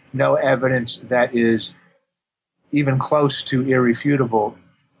evidence, no evidence that is even close to irrefutable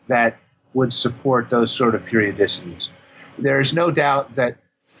that would support those sort of periodicities. There's no doubt that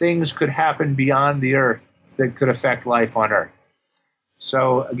things could happen beyond the Earth that could affect life on Earth.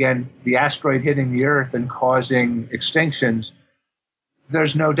 So again, the asteroid hitting the Earth and causing extinctions,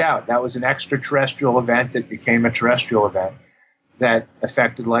 there's no doubt that was an extraterrestrial event that became a terrestrial event that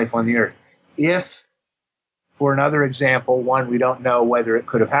affected life on the Earth. If, for another example, one, we don't know whether it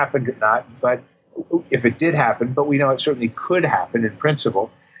could have happened or not, but if it did happen, but we know it certainly could happen in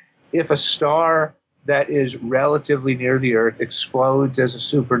principle. If a star that is relatively near the Earth explodes as a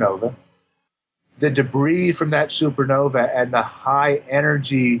supernova, the debris from that supernova and the high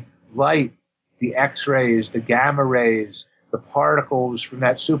energy light, the X-rays, the gamma rays, the particles from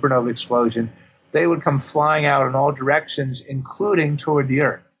that supernova explosion, they would come flying out in all directions, including toward the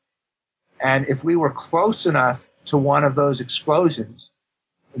Earth. And if we were close enough to one of those explosions,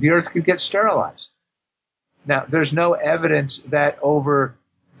 the Earth could get sterilized. Now, there's no evidence that over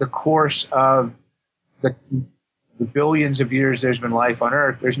the course of the billions of years there's been life on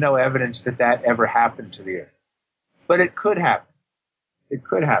Earth, there's no evidence that that ever happened to the Earth. But it could happen. It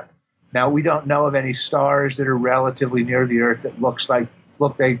could happen. Now, we don't know of any stars that are relatively near the Earth that look like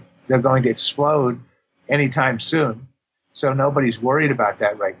they're going to explode anytime soon. So nobody's worried about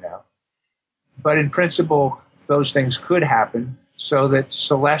that right now. But in principle, those things could happen so that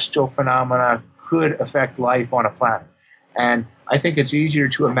celestial phenomena could affect life on a planet. And I think it's easier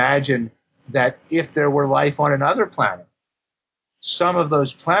to imagine that if there were life on another planet, some of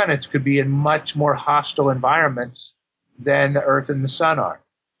those planets could be in much more hostile environments than the Earth and the Sun are.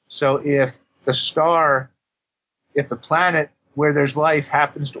 So if the planet where there's life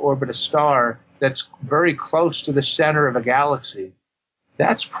happens to orbit a star that's very close to the center of a galaxy,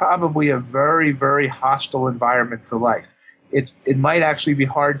 that's probably a very, very hostile environment for life. It might actually be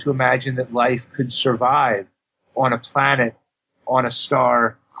hard to imagine that life could survive on a planet, on a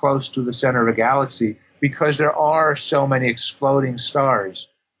star close to the center of a galaxy, because there are so many exploding stars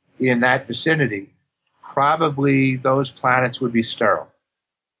in that vicinity. Probably those planets would be sterile.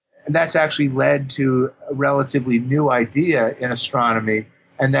 And that's actually led to a relatively new idea in astronomy,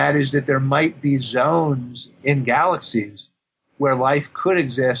 and that is that there might be zones in galaxies where life could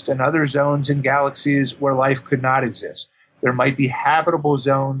exist and other zones in galaxies where life could not exist. There might be habitable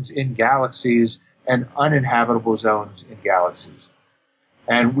zones in galaxies and uninhabitable zones in galaxies.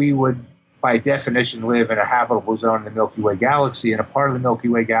 And we would, by definition, live in a habitable zone in the Milky Way galaxy, in a part of the Milky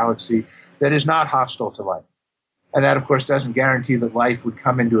Way galaxy that is not hostile to life. And that, of course, doesn't guarantee that life would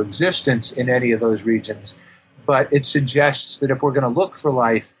come into existence in any of those regions. But it suggests that if we're going to look for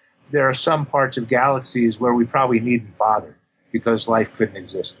life, there are some parts of galaxies where we probably needn't bother because life couldn't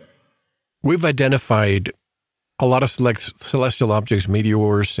exist there. We've identified a lot of celestial objects,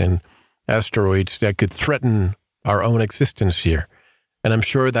 meteors and asteroids that could threaten our own existence here. And I'm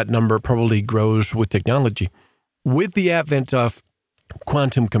sure that number probably grows with technology. With the advent of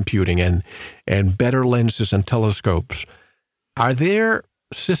quantum computing and better lenses and telescopes, are there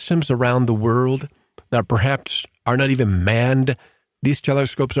systems around the world that perhaps are not even manned? These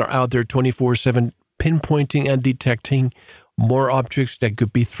telescopes are out there 24/7 pinpointing and detecting more objects that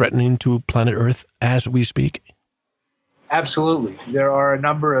could be threatening to planet Earth as we speak? Absolutely. There are a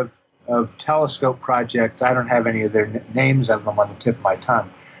number of telescope projects. I don't have any of their names of them on the tip of my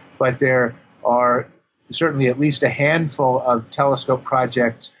tongue, but there are certainly at least a handful of telescope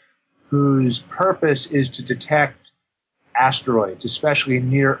projects whose purpose is to detect asteroids, especially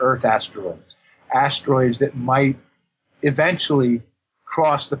near-Earth asteroids, asteroids that might eventually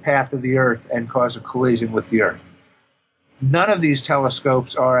cross the path of the Earth and cause a collision with the Earth. None of these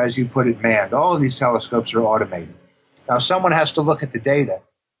telescopes are, as you put it, manned. All of these telescopes are automated. Now, someone has to look at the data,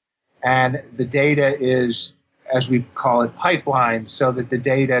 and the data is, as we call it, pipelined, so that the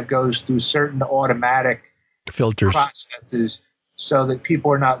data goes through certain automatic filters, processes, so that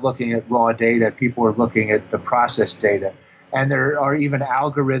people are not looking at raw data, people are looking at the processed data. And there are even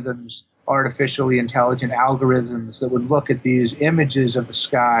algorithms, artificially intelligent algorithms, that would look at these images of the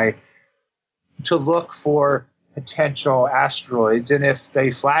sky to look for potential asteroids. And if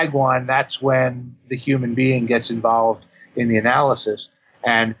they flag one, that's when the human being gets involved in the analysis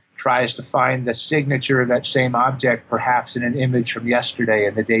and tries to find the signature of that same object, perhaps in an image from yesterday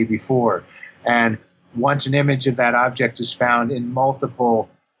and the day before. And once an image of that object is found in multiple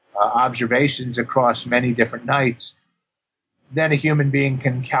observations across many different nights, then a human being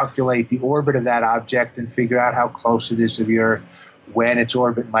can calculate the orbit of that object and figure out how close it is to the Earth, when its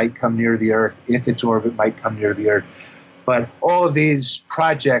orbit might come near the Earth, if its orbit might come near the Earth. But all of these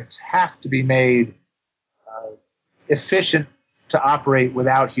projects have to be made efficient to operate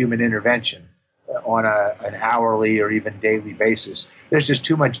without human intervention on an hourly or even daily basis. There's just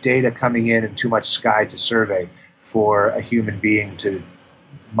too much data coming in and too much sky to survey for a human being to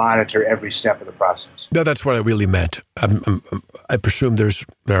monitor every step of the process. No, that's what I really meant. I presume there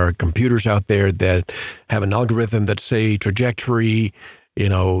are computers out there that have an algorithm that say trajectory,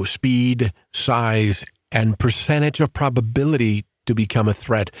 speed, size, and percentage of probability to become a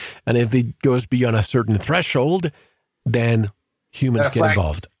threat. And if it goes beyond a certain threshold, then humans get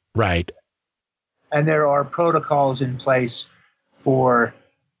involved. Right. And there are protocols in place for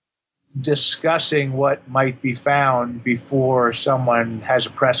discussing what might be found before someone has a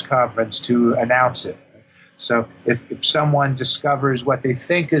press conference to announce it. So if someone discovers what they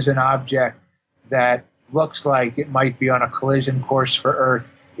think is an object that looks like it might be on a collision course for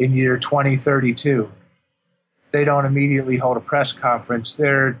Earth in year 2032, they don't immediately hold a press conference.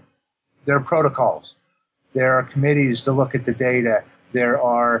 There are protocols. There are committees to look at the data. There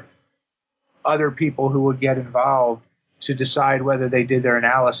are other people who would get involved to decide whether they did their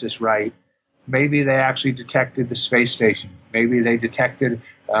analysis right. Maybe they actually detected the space station. Maybe they detected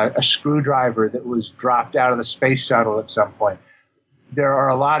a screwdriver that was dropped out of the space shuttle at some point. There are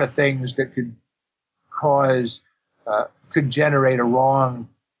a lot of things that could generate a wrong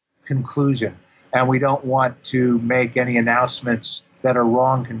conclusion. And we don't want to make any announcements that are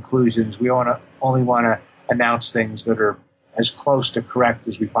wrong conclusions. We only want to announce things that are as close to correct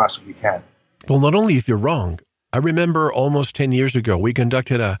as we possibly can. Well, not only if you're wrong. I remember almost 10 years ago, we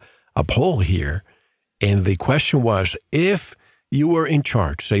conducted a poll here, and the question was, if you were in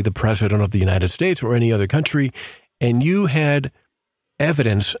charge, say the president of the United States or any other country, and you had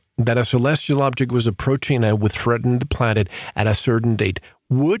evidence that a celestial object was approaching and would threaten the planet at a certain date,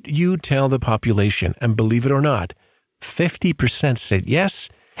 would you tell the population? And believe it or not, 50% said yes,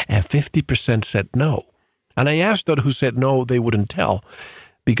 and 50% said no. And I asked those who said no, they wouldn't tell,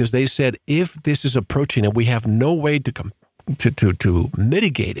 because they said, if this is approaching and we have no way to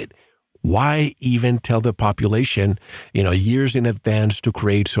mitigate it, why even tell the population, years in advance to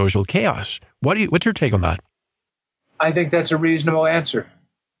create social chaos? What's your take on that? I think that's a reasonable answer.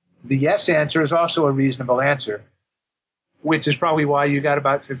 The yes answer is also a reasonable answer, which is probably why you got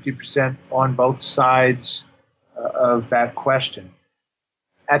about 50% on both sides of that question.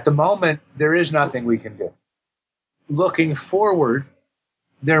 At the moment, there is nothing we can do. Looking forward,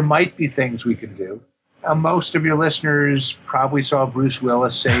 there might be things we can do. Now, most of your listeners probably saw Bruce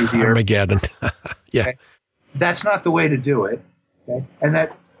Willis save the Earth. Armageddon. Yeah. Okay? That's not the way to do it. Okay? And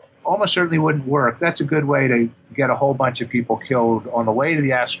that almost certainly wouldn't work. That's a good way to get a whole bunch of people killed on the way to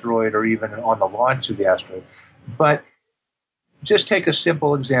the asteroid or even on the launch of the asteroid. But just take a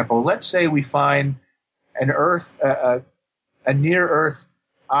simple example. Let's say we find a near-Earth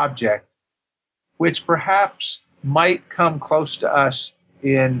object which perhaps might come close to us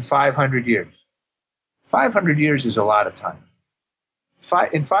in 500 years. 500 years is a lot of time.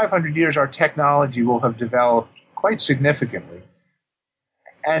 In 500 years, our technology will have developed quite significantly.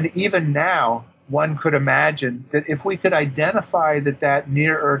 And even now, one could imagine that if we could identify that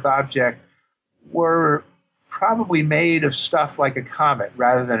near-Earth object were probably made of stuff like a comet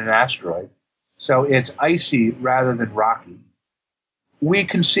rather than an asteroid, so it's icy rather than rocky, we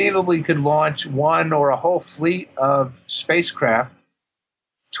conceivably could launch one or a whole fleet of spacecraft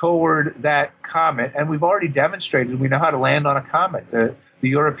toward that comet. And we've already demonstrated we know how to land on a comet. The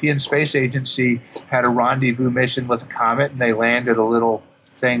European Space Agency had a rendezvous mission with a comet, and they landed a little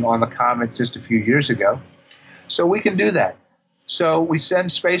thing on the comet just a few years ago. So we can do that. So we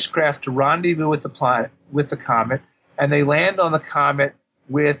send spacecraft to rendezvous with the comet, and they land on the comet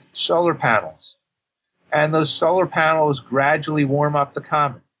with solar panels. And those solar panels gradually warm up the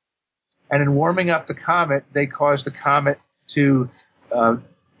comet. And in warming up the comet, they cause the comet to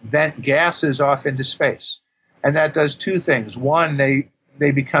vent gases off into space. And that does two things. One,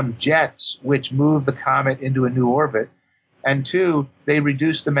 they become jets, which move the comet into a new orbit. And two, they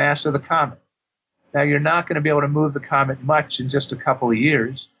reduce the mass of the comet. Now, you're not going to be able to move the comet much in just a couple of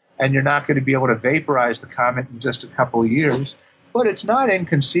years, and you're not going to be able to vaporize the comet in just a couple of years. But it's not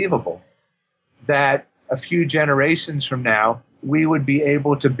inconceivable that a few generations from now, we would be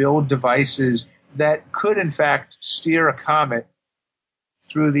able to build devices that could, in fact, steer a comet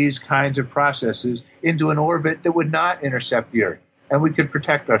through these kinds of processes into an orbit that would not intercept the Earth, and we could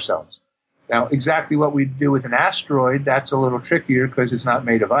protect ourselves. Now, exactly what we do with an asteroid, that's a little trickier because it's not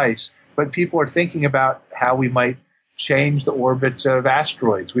made of ice, but people are thinking about how we might change the orbits of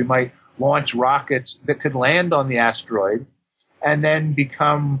asteroids. We might launch rockets that could land on the asteroid and then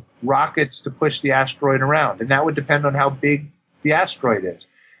become rockets to push the asteroid around. And that would depend on how big the asteroid is.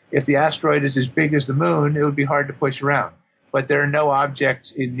 If the asteroid is as big as the moon, it would be hard to push around. But there are no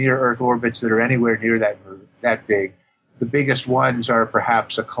objects in near-Earth orbits that are anywhere near that big. The biggest ones are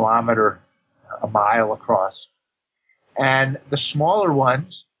perhaps a kilometer, a mile across. And the smaller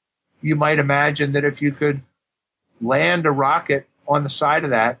ones, you might imagine that if you could land a rocket on the side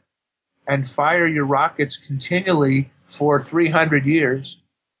of that and fire your rockets continually for 300 years,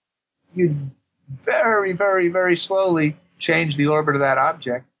 you'd very, very, very slowly change the orbit of that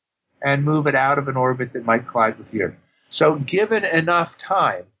object and move it out of an orbit that might collide with the Earth. So given enough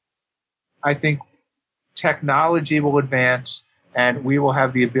time, I think technology will advance and we will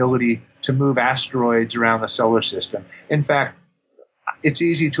have the ability to move asteroids around the solar system. In fact, it's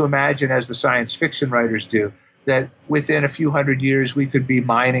easy to imagine, as the science fiction writers do, that within a few hundred years we could be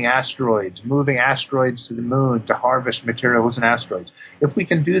mining asteroids, moving asteroids to the moon to harvest materials in asteroids. If we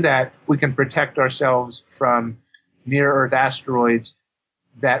can do that, we can protect ourselves from near-Earth asteroids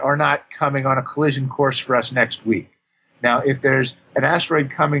that are not coming on a collision course for us next week. Now, if there's an asteroid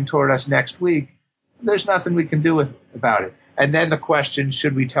coming toward us next week, there's nothing we can do about it. And then the question,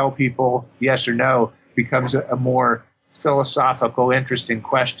 should we tell people yes or no, becomes a more philosophical, interesting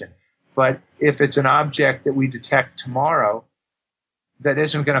question. But if it's an object that we detect tomorrow that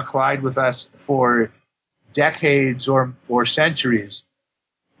isn't going to collide with us for decades or centuries,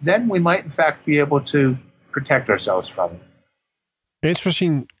 then we might, in fact, be able to protect ourselves from it.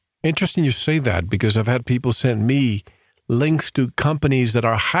 Interesting you say that, because I've had people send me links to companies that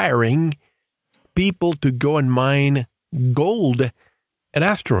are hiring people to go and mine gold at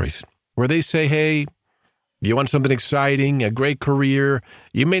asteroids, where they say, hey, you want something exciting, a great career,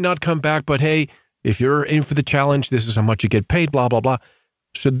 you may not come back, but hey, if you're in for the challenge, this is how much you get paid, blah, blah, blah.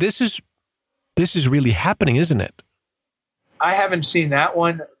 So this is really happening, isn't it? I haven't seen that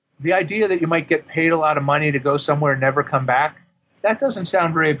one. The idea that you might get paid a lot of money to go somewhere and never come back, that doesn't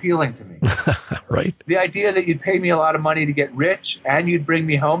sound very appealing to me. Right. The idea that you'd pay me a lot of money to get rich and you'd bring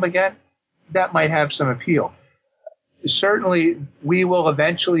me home again, that might have some appeal. Certainly, we will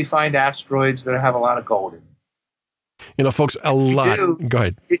eventually find asteroids that have a lot of gold in them. You know, folks, Go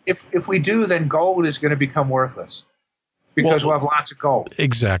ahead. If we do, then gold is going to become worthless because we'll have lots of gold.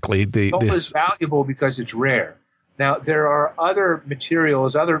 Exactly. Gold is valuable because it's rare. Now, there are other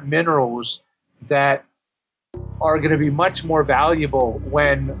materials, other minerals that are going to be much more valuable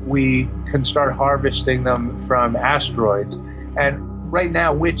when we can start harvesting them from asteroids. And right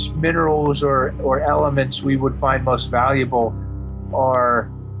now, which minerals or elements we would find most valuable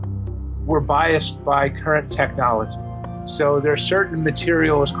we're biased by current technology. So there are certain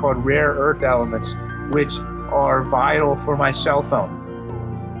materials called rare earth elements which are vital for my cell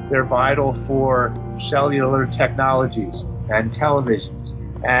phone. They're vital for cellular technologies and televisions.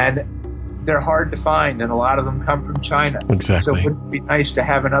 And they're hard to find, and a lot of them come from China. Exactly. So it would be nice to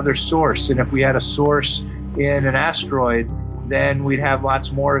have another source. And if we had a source in an asteroid, then we'd have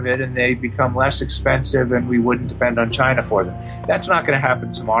lots more of it, and they become less expensive, and we wouldn't depend on China for them. That's not going to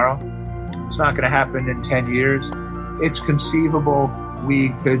happen tomorrow. It's not going to happen in 10 years. It's conceivable we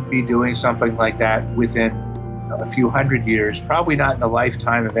could be doing something like that within a few hundred years, probably not in the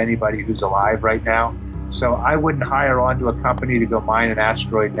lifetime of anybody who's alive right now. So I wouldn't hire onto a company to go mine an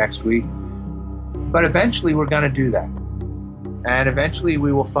asteroid next week. But eventually we're going to do that. And eventually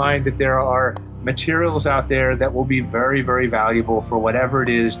we will find that there are materials out there that will be very, very valuable for whatever it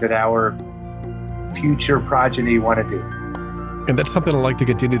is that our future progeny want to do. And that's something I'd like to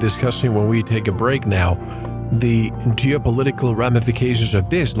continue discussing when we take a break now. The geopolitical ramifications of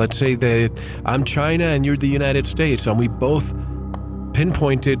this. Let's say that I'm China and you're the United States, and we both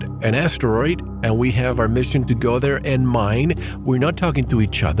pinpointed an asteroid and we have our mission to go there and mine. We're not talking to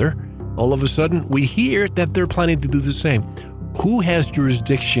each other. All of a sudden, we hear that they're planning to do the same. Who has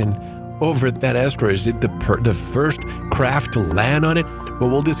jurisdiction over that asteroid? Is it the first craft to land on it? Well,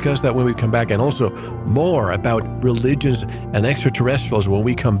 we'll discuss that when we come back, and also more about religions and extraterrestrials when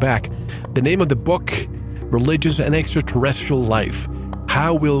we come back. The name of the book, Religions and Extraterrestrial Life.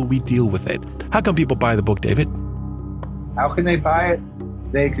 How will we deal with it? How can people buy the book, David? How can they buy it?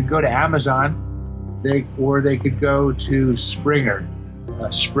 They could go to Amazon, or they could go to Springer.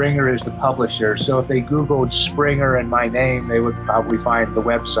 Springer is the publisher. So if they Googled Springer and my name, they would probably find the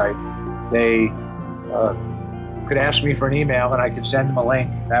website. They could ask me for an email and I could send them a link.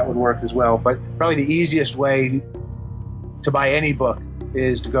 That would work as well. But probably the easiest way to buy any book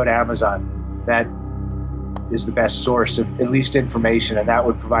is to go to Amazon. That is the best source of at least information, and that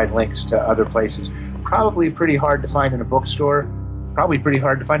would provide links to other places. Probably pretty hard to find in a bookstore. Probably pretty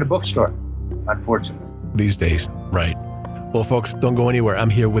hard to find a bookstore, unfortunately. These days, right. Well, folks, don't go anywhere. I'm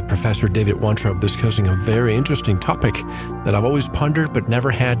here with Professor David Weintraub discussing a very interesting topic that I've always pondered but never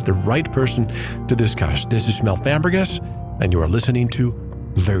had the right person to discuss. This is Mel Fambregas, and you are listening to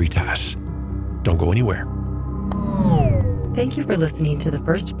Veritas. Don't go anywhere. Thank you for listening to the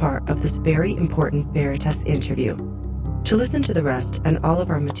first part of this very important Veritas interview. To listen to the rest and all of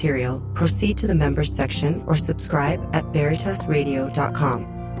our material, proceed to the members section or subscribe at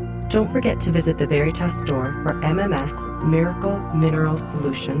veritasradio.com. Don't forget to visit the Veritas store for MMS, Miracle Mineral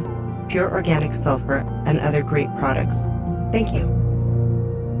Solution, Pure Organic Sulfur, and other great products. Thank you.